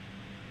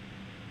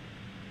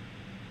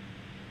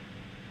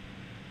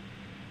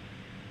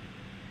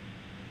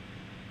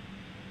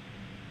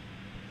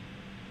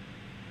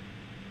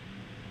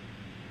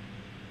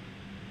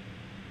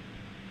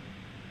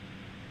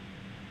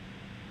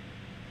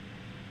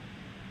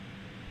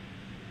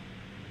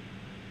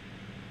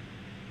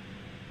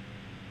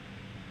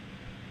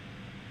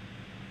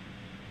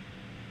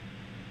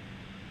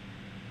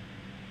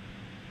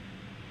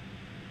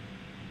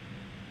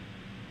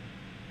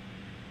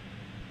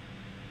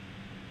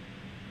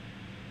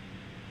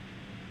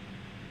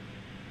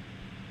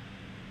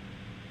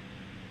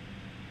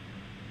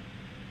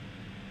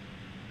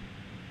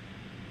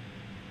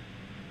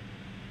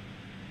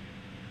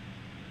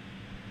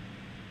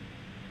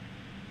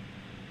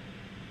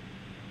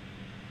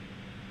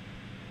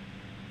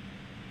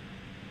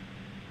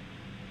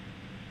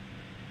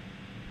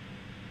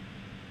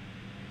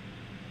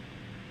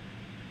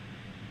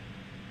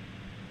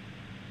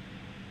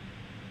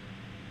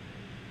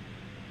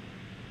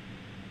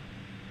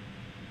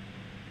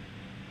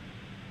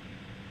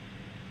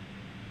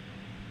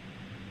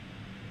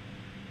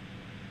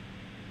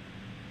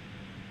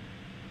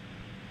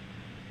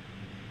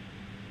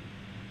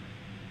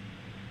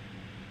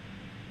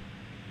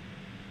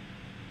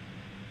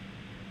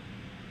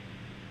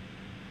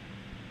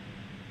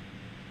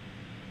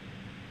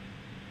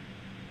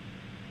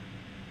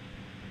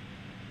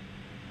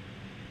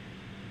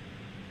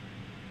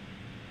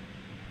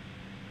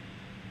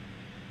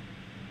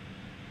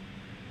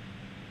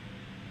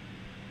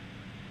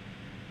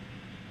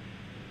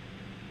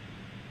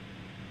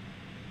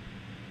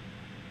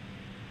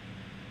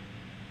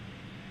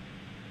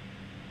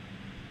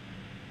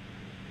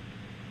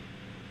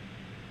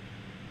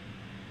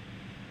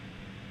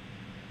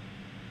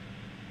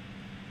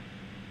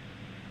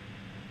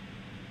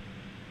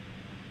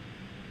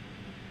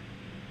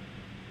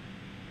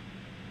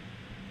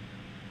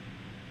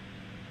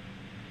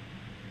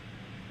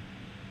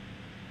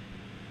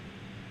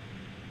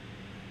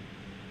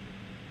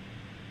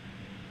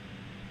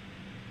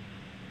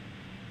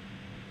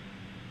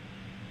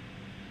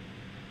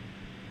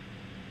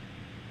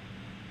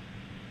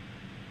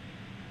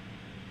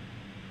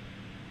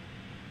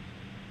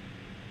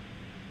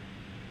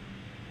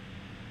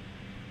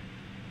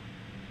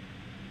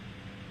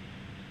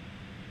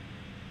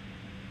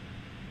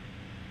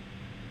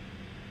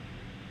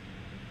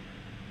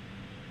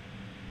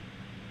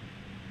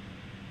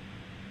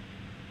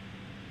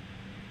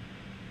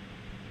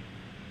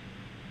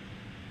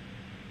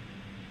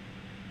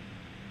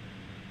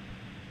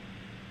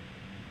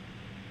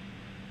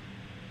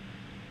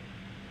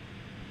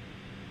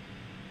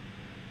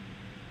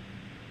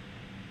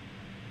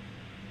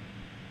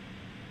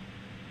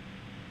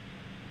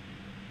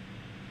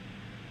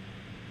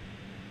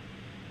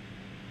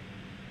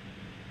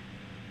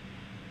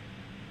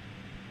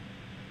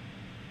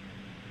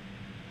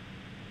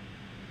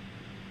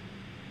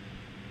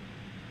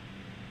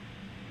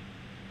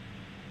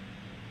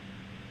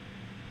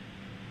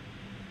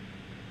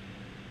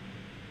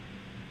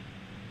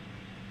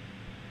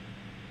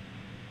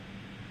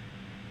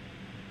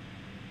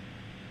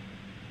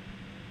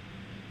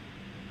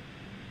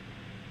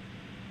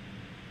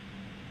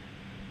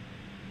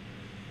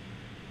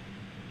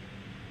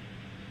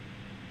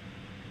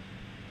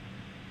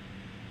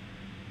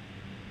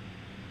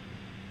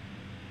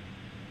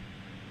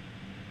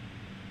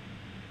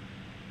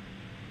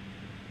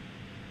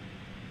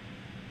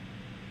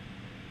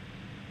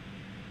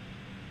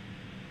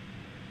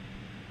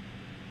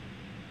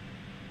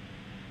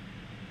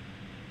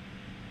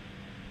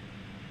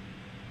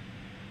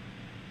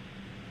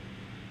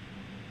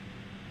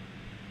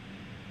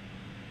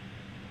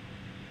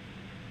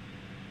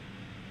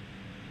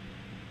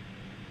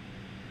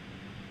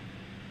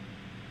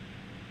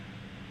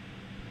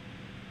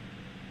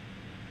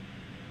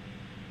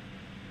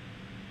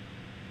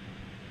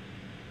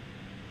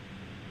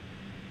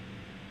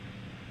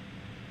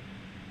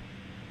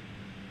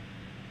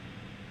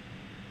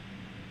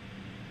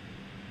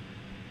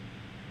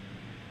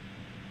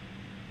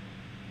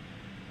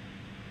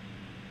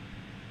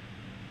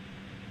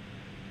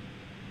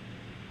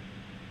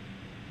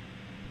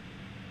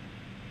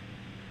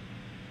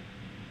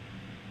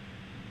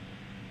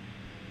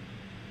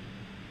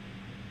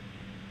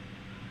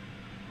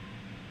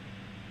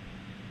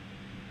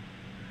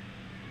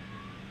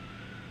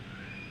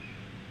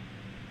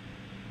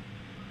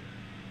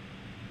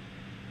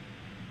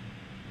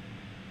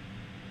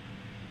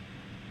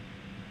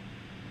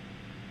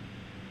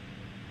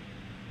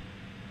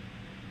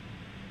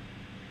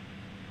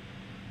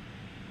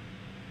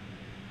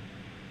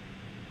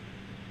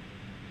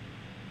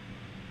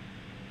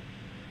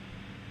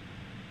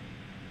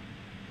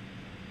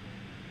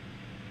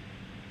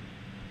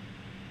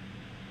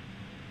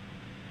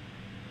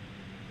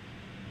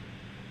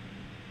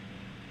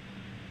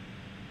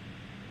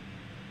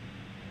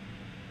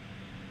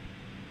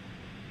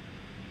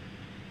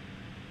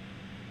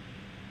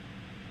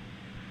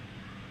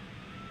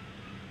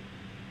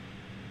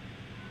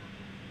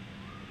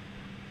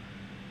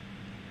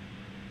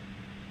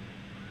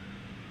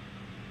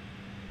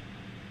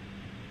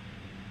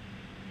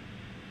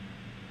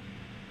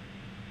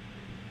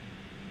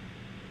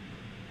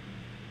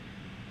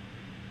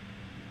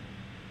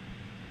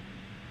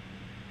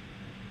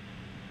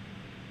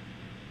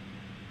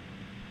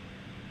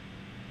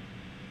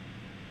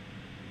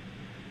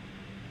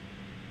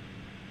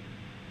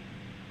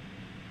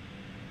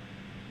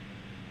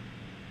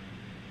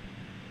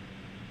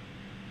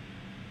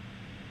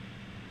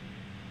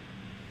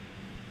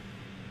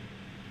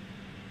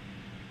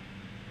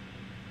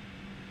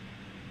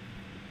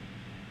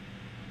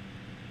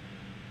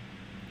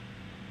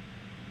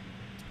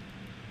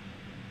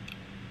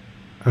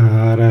 อ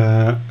ะระ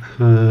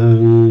หั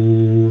ง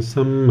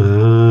สัมมา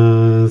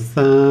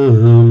สั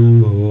ม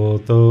พุท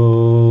โธ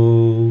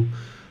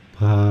ภ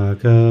ะ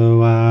คะ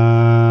วา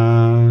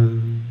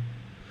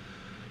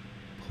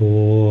พุ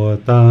ท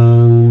ธั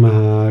งภ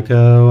ะค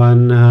ะวั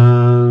นตั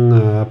งอ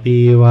ะภิ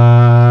วา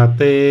เ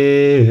ท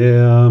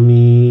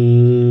มิ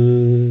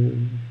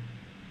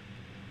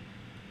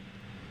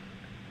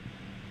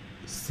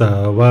ส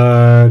วา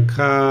กข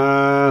า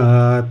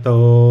โต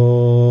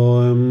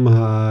ภ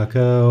ะค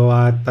ะว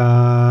ะตา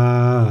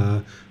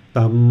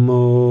ธัมโม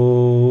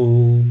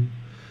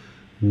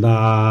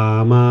ธั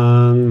มมั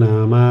งนา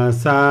มัส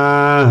สา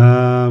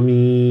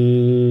มิ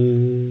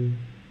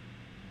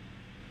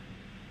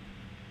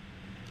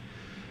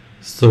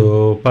สุ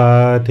ป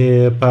ฏิ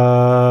ปั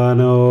นโ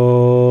น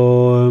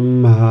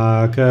ภะ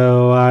คะ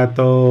วะโ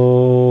ต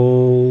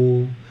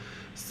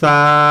ส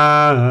า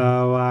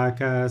ว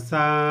ก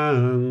สัง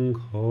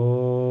โฆ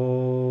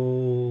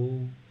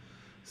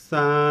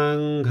สัง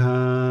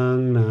ฆัง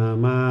นา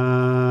มา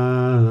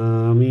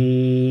มิ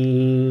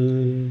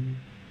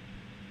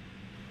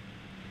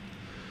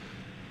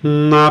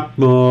นะโ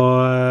ม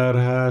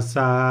ตัสส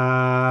ะ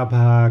ภ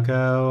ะค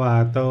ะวะ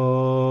โต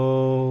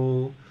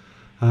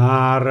อ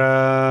ะร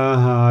ะ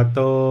หะโต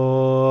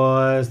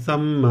สั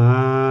มมา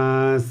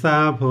สั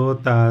มพุท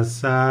ธัส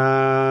สะ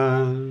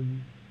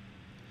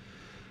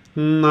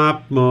นะ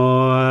โม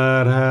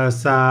ตัส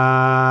สะ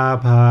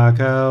ภะ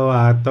คะว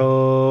ะโต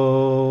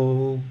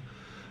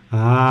อ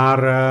ะ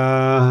ระ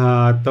ห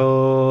ะโต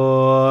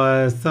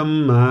สัม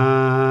มา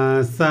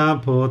สัม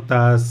พุท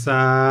ธัสส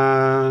ะ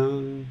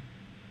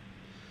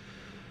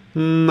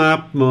นะ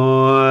โม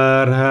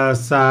ตัส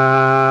สะ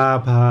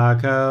ภะ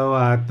คะว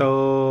ะโต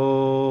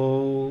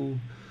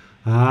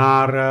อะ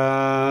ระ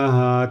ห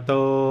ะโต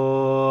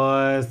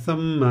สั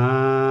มมา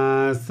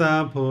สั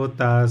มพุท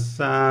ธัสส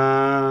ะ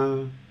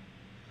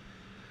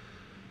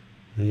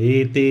อิ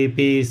ติ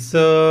ปิโส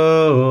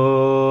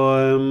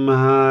ภ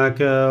ะ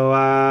คะว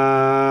ะ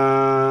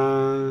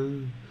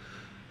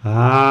อ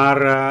ะ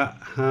ระ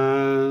หั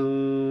ง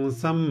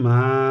สัมม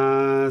า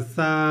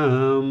สั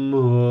ม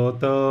พุท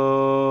โธ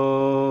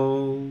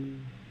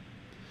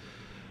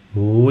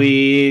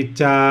วิ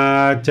จา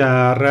จา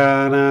ร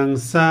นัง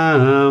สั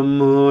ม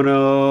มุโน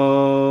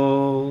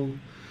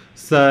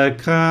สัค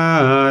ขะ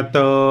โต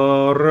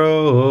โร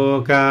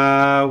กา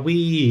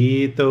วิ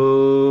โต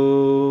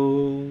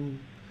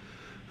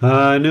อ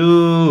นุ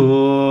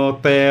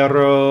เตโร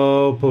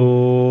ปุ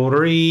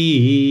ริ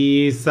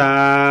สา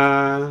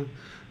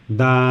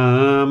ธั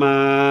มมา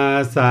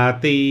ส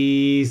ติ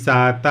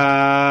สัตตา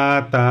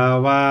ต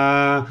วา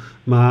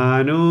ม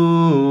นุ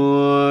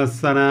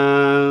สนั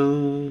ง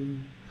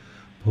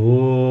พุ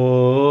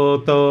ท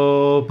โธ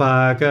ภ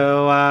คะ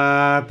วะ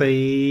ติ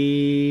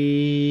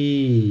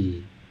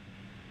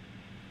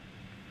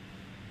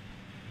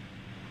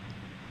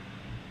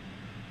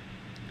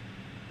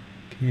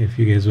Okay, if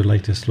you guys would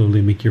like to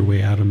slowly make your way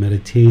out of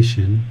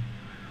meditation,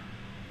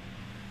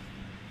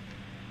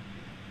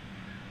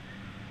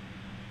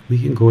 we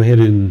can go ahead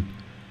and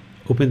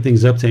open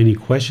things up to any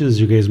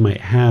questions you guys might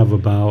have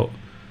about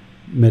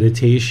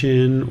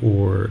meditation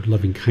or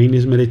loving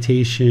kindness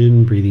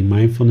meditation, breathing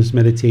mindfulness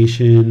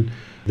meditation,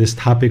 this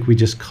topic we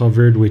just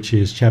covered, which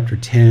is chapter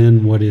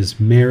 10, what is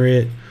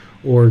merit,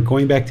 or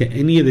going back to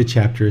any of the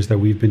chapters that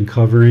we've been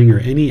covering, or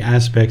any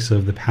aspects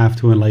of the path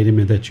to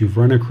enlightenment that you've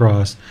run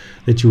across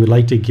that you would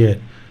like to get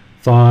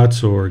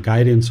thoughts or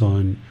guidance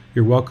on.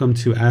 You're welcome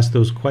to ask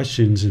those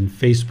questions in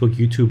Facebook,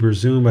 YouTube, or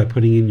Zoom by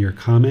putting in your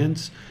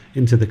comments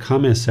into the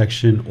comment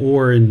section,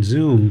 or in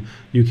Zoom,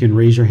 you can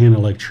raise your hand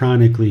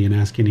electronically and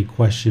ask any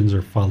questions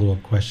or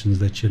follow-up questions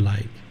that you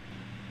like.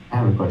 I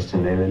have a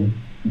question, David.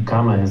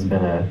 Karma has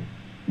been a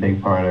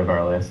big part of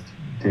our last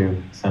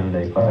 2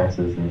 Sunday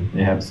classes, and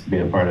it happens to be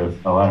a part of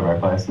a lot of our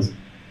classes.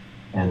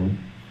 And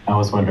I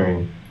was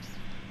wondering,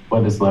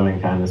 what is loving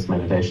kindness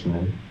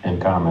meditation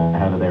and karma?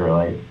 How do they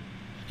relate?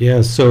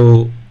 Yeah,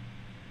 so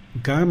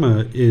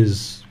karma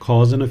is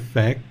cause and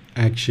effect,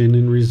 action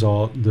and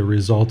result, the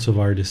results of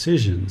our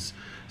decisions.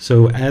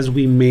 So as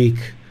we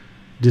make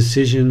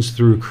decisions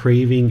through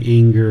craving,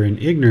 anger, and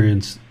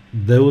ignorance,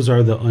 those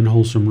are the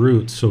unwholesome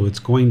roots. So it's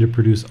going to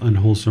produce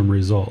unwholesome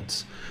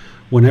results.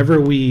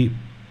 Whenever we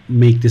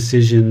make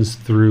decisions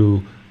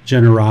through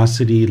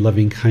generosity,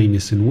 loving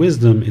kindness, and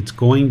wisdom, it's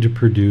going to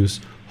produce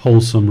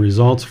wholesome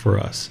results for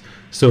us.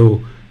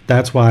 So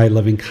that's why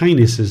loving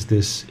kindness is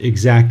this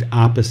exact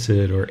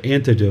opposite or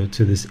antidote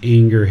to this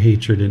anger,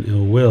 hatred, and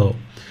ill will.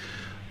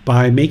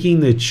 By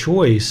making the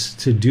choice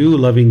to do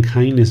loving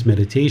kindness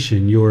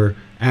meditation, you're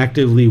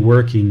actively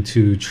working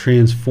to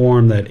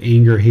transform that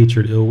anger,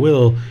 hatred, ill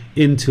will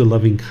into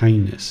loving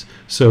kindness.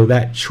 So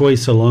that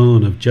choice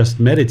alone of just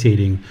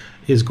meditating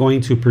is going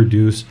to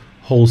produce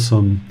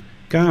wholesome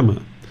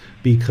karma,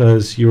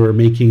 because you're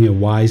making a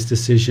wise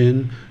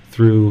decision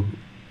through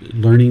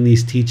learning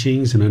these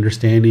teachings and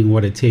understanding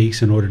what it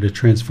takes in order to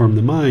transform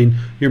the mind.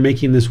 You're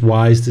making this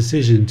wise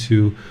decision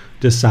to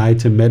decide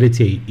to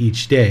meditate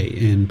each day,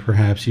 and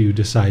perhaps you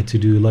decide to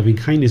do loving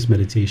kindness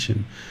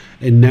meditation.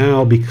 And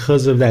now,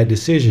 because of that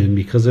decision,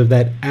 because of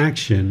that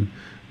action,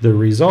 the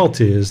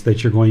result is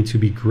that you're going to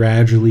be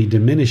gradually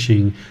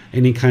diminishing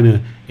any kind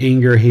of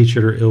anger,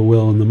 hatred, or ill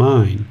will in the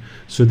mind.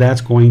 So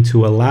that's going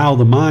to allow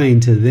the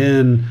mind to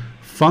then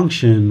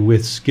function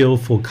with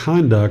skillful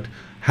conduct,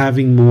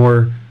 having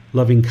more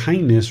loving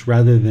kindness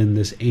rather than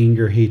this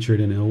anger, hatred,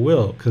 and ill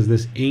will. Because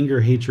this anger,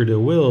 hatred,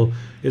 ill will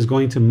is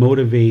going to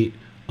motivate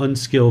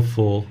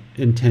unskillful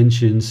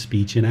intentions,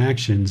 speech, and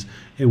actions.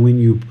 And when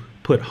you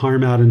put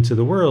harm out into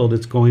the world,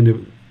 it's going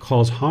to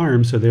cause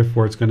harm, so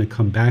therefore it's going to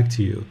come back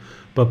to you.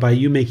 But by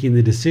you making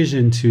the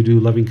decision to do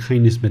loving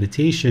kindness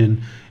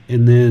meditation,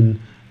 and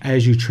then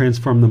as you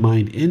transform the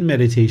mind in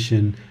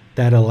meditation,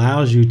 that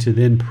allows you to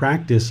then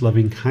practice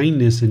loving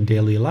kindness in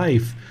daily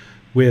life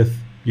with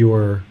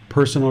your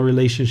personal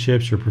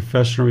relationships, your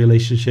professional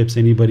relationships,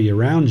 anybody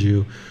around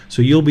you.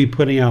 So you'll be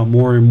putting out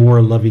more and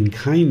more loving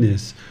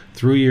kindness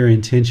through your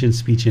intention,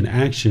 speech, and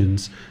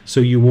actions, so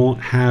you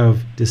won't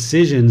have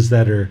decisions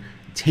that are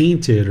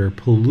tainted or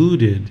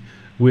polluted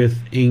with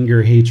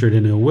anger, hatred,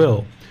 and ill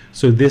will.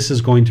 So this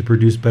is going to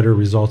produce better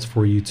results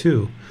for you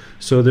too.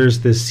 So there's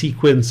this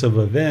sequence of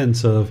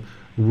events of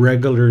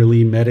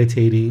regularly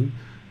meditating,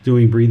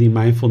 doing breathing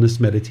mindfulness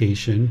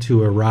meditation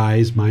to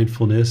arise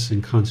mindfulness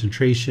and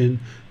concentration,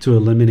 to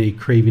eliminate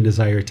craving,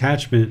 desire,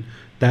 attachment.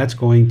 That's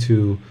going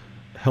to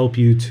help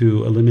you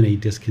to eliminate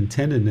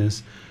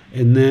discontentedness.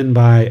 And then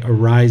by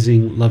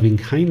arising loving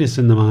kindness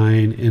in the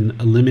mind and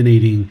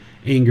eliminating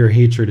anger,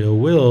 hatred, ill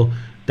will,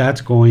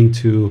 that's going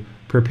to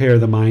prepare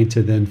the mind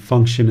to then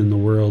function in the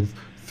world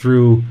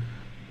through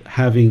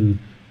having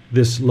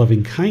this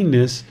loving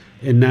kindness.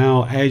 And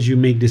now as you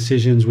make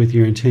decisions with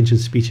your intention,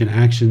 speech, and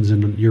actions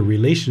and your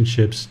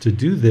relationships to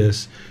do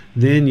this,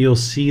 then you'll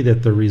see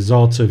that the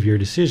results of your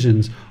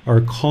decisions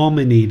are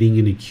culminating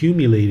and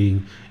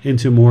accumulating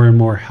into more and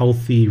more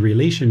healthy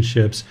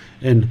relationships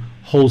and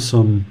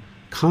wholesome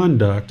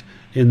conduct.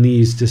 And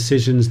these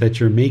decisions that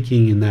you're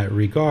making in that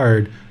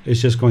regard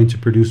is just going to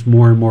produce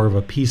more and more of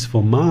a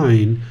peaceful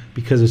mind,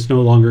 because it's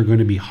no longer going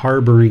to be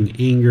harboring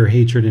anger,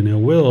 hatred, and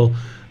ill will.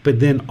 But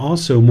then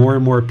also more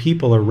and more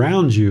people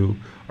around you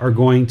are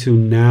going to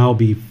now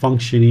be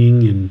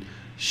functioning and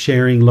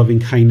sharing loving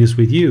kindness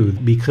with you,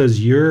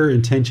 because your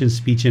intention,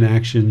 speech, and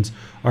actions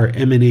are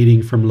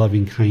emanating from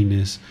loving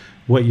kindness.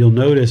 What you'll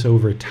notice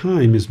over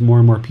time is more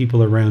and more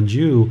people around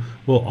you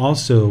will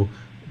also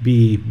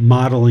be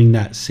modeling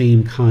that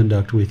same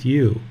conduct with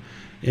you.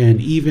 And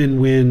even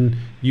when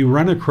you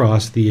run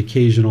across the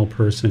occasional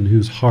person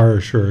who's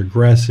harsh or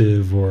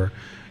aggressive or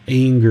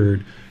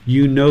angered,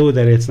 you know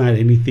that it's not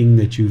anything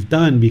that you've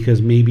done,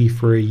 because maybe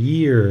for a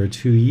year or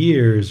 2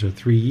 years or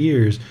 3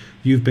 years,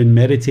 you've been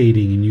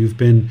meditating and you've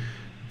been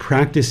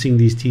practicing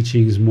these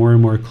teachings more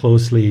and more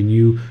closely. And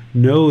you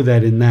know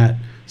that in that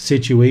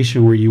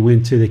situation where you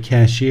went to the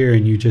cashier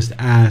and you just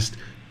asked,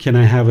 "Can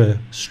I have a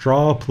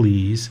straw,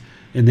 please?"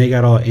 and they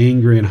got all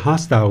angry and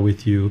hostile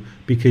with you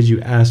because you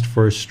asked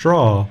for a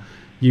straw,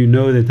 you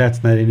know that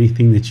that's not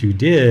anything that you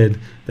did,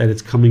 that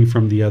it's coming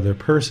from the other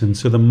person.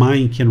 So the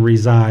mind can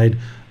reside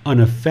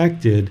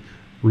unaffected,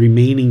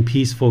 remaining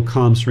peaceful,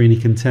 calm, serene,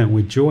 and content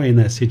with joy in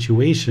that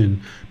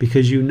situation,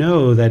 because you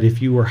know that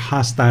if you were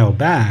hostile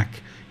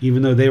back,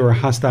 even though they were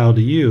hostile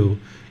to you,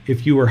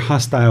 if you were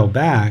hostile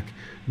back,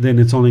 then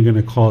it's only going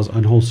to cause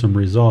unwholesome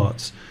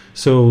results.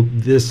 So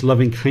this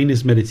loving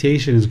kindness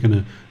meditation is going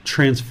to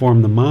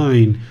transform the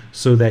mind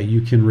so that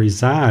you can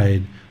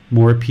reside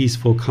more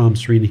peaceful, calm,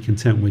 serene, and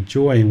content with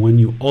joy. And when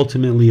you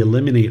ultimately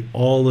eliminate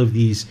all of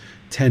these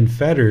 10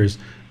 fetters,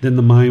 then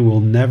the mind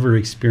will never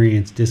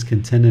experience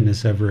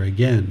discontentedness ever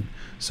again.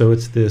 So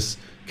it's this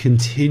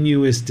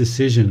continuous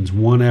decisions,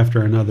 one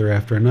after another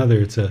after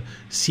another. It's a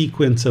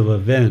sequence of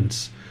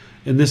events.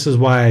 And this is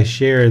why I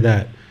share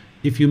that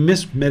if you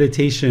miss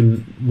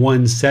meditation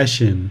one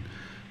session,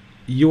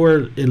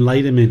 your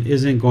enlightenment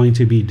isn't going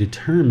to be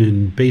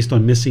determined based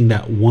on missing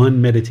that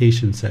one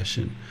meditation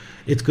session.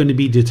 It's going to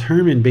be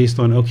determined based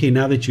on, okay,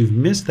 now that you've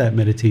missed that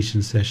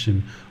meditation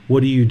session, what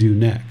do you do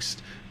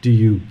next? Do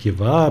you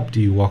give up? Do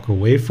you walk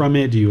away from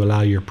it? Do you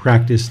allow your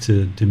practice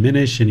to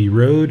diminish and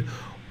erode?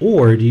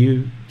 Or do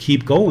you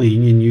keep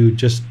going and you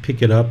just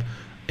pick it up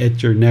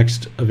at your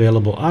next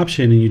available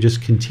option and you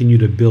just continue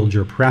to build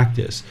your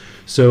practice?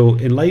 So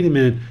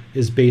enlightenment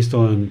is based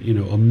on,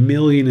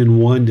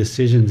 1,000,001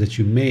 decisions that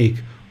you make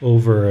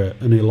over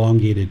an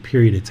elongated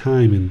period of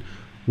time. And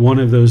one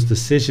of those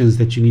decisions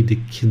that you need to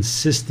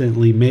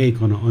consistently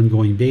make on an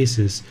ongoing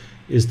basis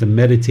is to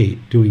meditate,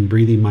 doing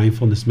breathing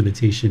mindfulness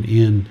meditation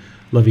and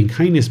loving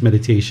kindness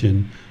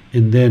meditation,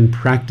 and then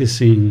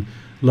practicing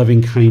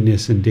loving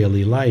kindness in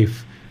daily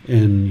life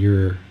and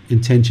your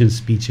intention,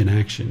 speech, and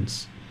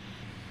actions.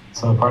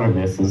 So part of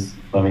this is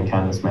loving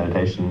kindness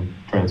meditation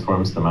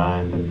transforms the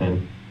mind, and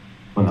then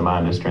when the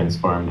mind is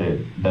transformed, it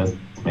does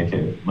make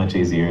it much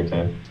easier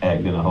to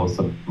act in a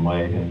wholesome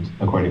way and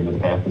according to the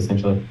path,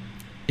 essentially.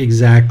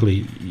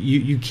 Exactly.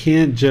 You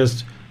can't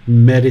just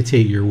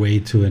meditate your way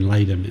to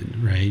enlightenment,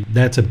 right?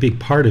 That's a big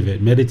part of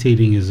it.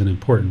 Meditating is an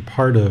important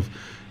part of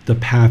the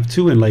path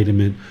to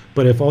enlightenment.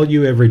 But if all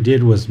you ever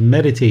did was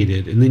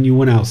meditated and then you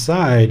went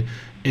outside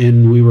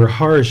and we were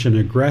harsh and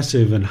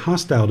aggressive and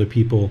hostile to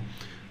people,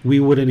 we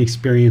wouldn't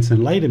experience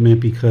enlightenment,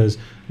 because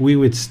we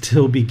would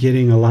still be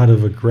getting a lot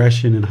of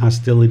aggression and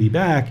hostility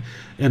back,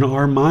 and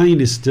our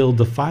mind is still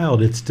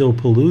defiled, it's still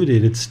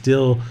polluted, it's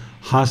still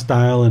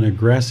hostile and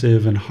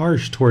aggressive and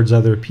harsh towards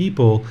other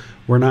people.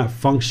 We're not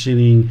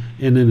functioning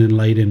in an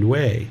enlightened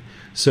way.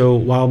 So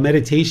while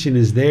meditation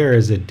is there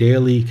as a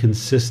daily,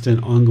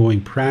 consistent,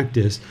 ongoing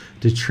practice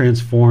to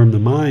transform the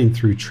mind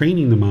through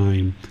training the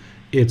mind,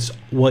 it's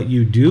what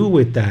you do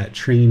with that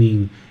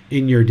training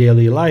in your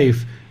daily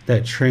life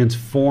that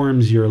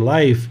transforms your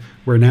life,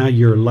 where now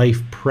your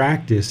life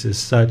practice is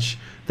such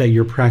that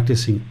you're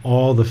practicing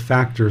all the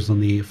factors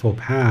on the Eightfold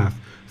Path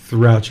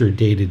throughout your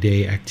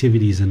day-to-day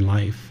activities in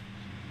life.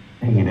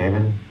 Thank you,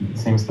 David. It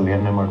seems that we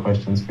have no more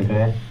questions for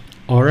today.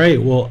 All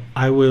right. Well,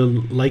 I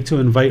would like to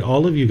invite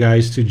all of you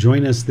guys to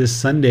join us this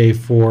Sunday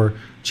for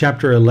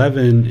Chapter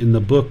 11 in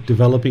the book,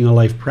 Developing a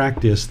Life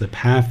Practice, The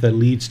Path That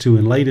Leads to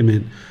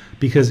Enlightenment,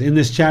 because in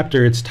this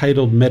chapter, it's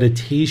titled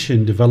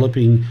Meditation,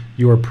 Developing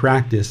Your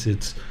Practice.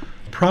 It's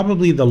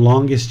probably the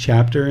longest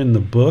chapter in the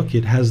book.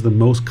 It has the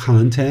most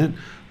content,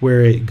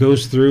 where it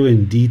goes through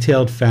in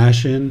detailed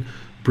fashion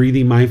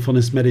breathing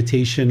mindfulness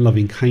meditation,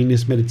 loving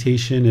kindness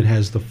meditation. It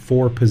has the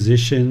 4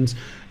 positions.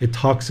 It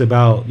talks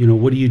about,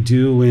 what do you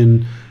do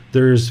when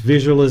there's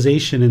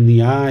visualization in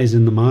the eyes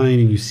and the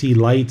mind and you see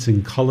lights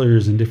and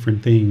colors and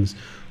different things?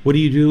 What do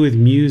you do with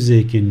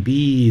music and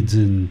beads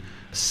and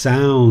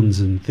sounds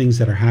and things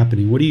that are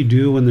happening? What do you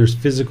do when there's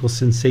physical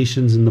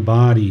sensations in the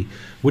body?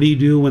 What do you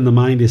do when the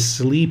mind is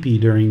sleepy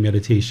during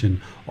meditation?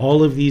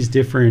 All of these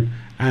different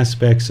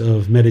aspects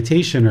of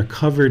meditation are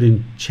covered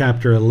in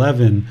chapter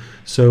 11.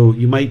 So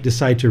you might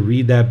decide to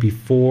read that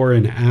before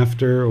and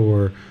after,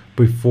 or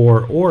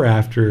before or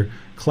after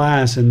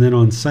class. And then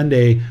on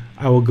Sunday,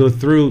 I will go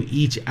through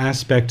each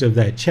aspect of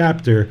that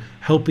chapter,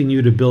 helping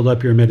you to build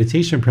up your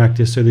meditation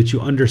practice so that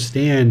you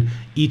understand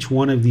each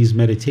one of these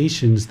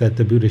meditations that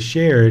the Buddha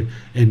shared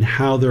and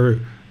how they're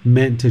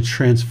meant to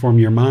transform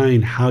your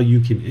mind, how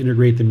you can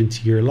integrate them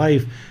into your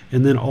life,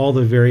 and then all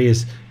the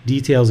various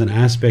details and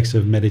aspects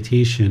of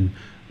meditation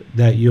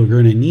that you're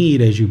going to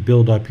need as you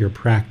build up your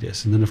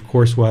practice. And then, of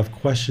course, we'll have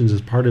questions as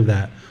part of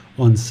that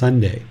on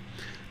Sunday.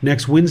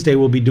 Next Wednesday,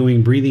 we'll be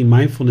doing breathing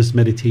mindfulness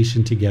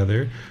meditation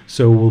together.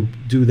 So we'll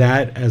do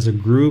that as a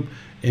group,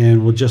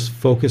 and we'll just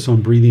focus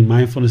on breathing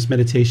mindfulness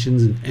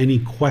meditations, and any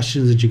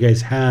questions that you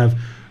guys have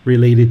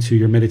related to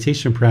your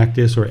meditation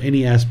practice or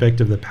any aspect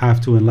of the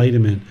path to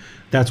enlightenment.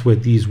 That's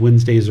what these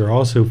Wednesdays are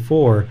also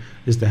for,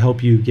 is to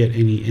help you get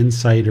any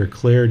insight or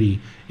clarity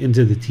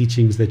into the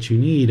teachings that you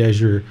need as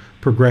you're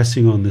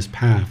progressing on this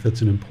path.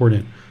 That's an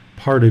important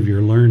part of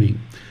your learning.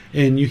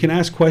 And you can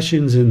ask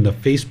questions in the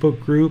Facebook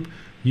group.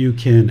 You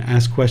can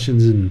ask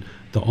questions in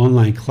the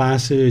online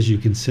classes. You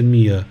can send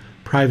me a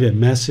private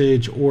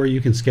message, or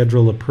you can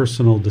schedule a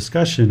personal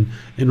discussion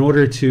in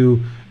order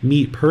to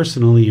meet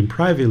personally and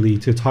privately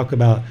to talk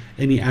about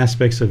any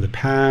aspects of the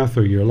path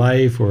or your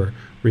life or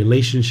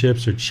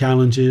relationships or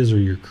challenges or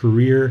your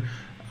career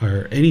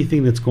or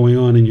anything that's going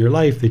on in your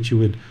life that you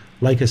would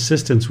like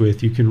assistance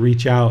with. You can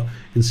reach out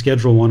and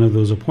schedule one of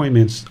those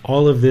appointments.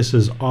 All of this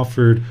is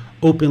offered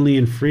openly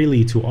and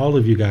freely to all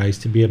of you guys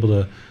to be able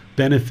to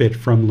benefit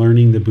from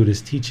learning the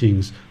Buddhist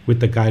teachings with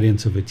the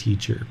guidance of a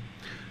teacher.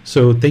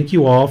 So thank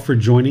you all for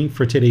joining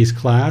for today's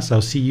class.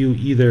 I'll see you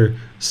either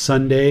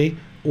Sunday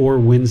or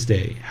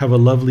Wednesday. Have a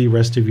lovely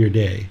rest of your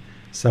day.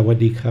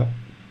 Sawadee ka.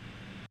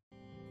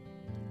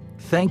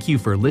 Thank you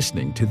for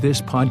listening to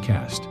this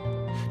podcast.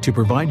 To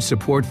provide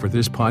support for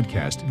this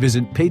podcast,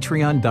 visit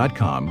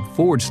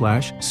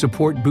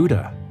patreon.com/support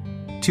Buddha.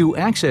 To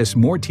access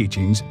more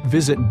teachings,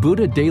 visit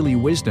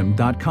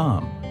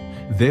buddhadailywisdom.com.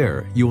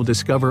 There, you will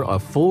discover a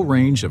full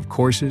range of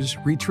courses,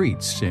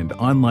 retreats, and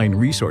online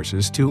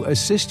resources to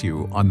assist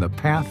you on the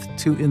path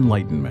to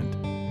enlightenment.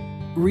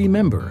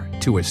 Remember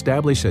to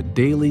establish a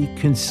daily,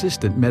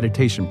 consistent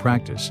meditation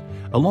practice,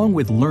 along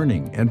with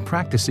learning and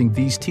practicing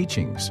these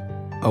teachings.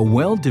 A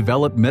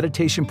well-developed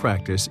meditation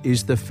practice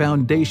is the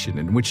foundation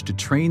in which to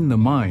train the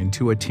mind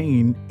to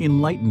attain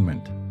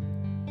enlightenment.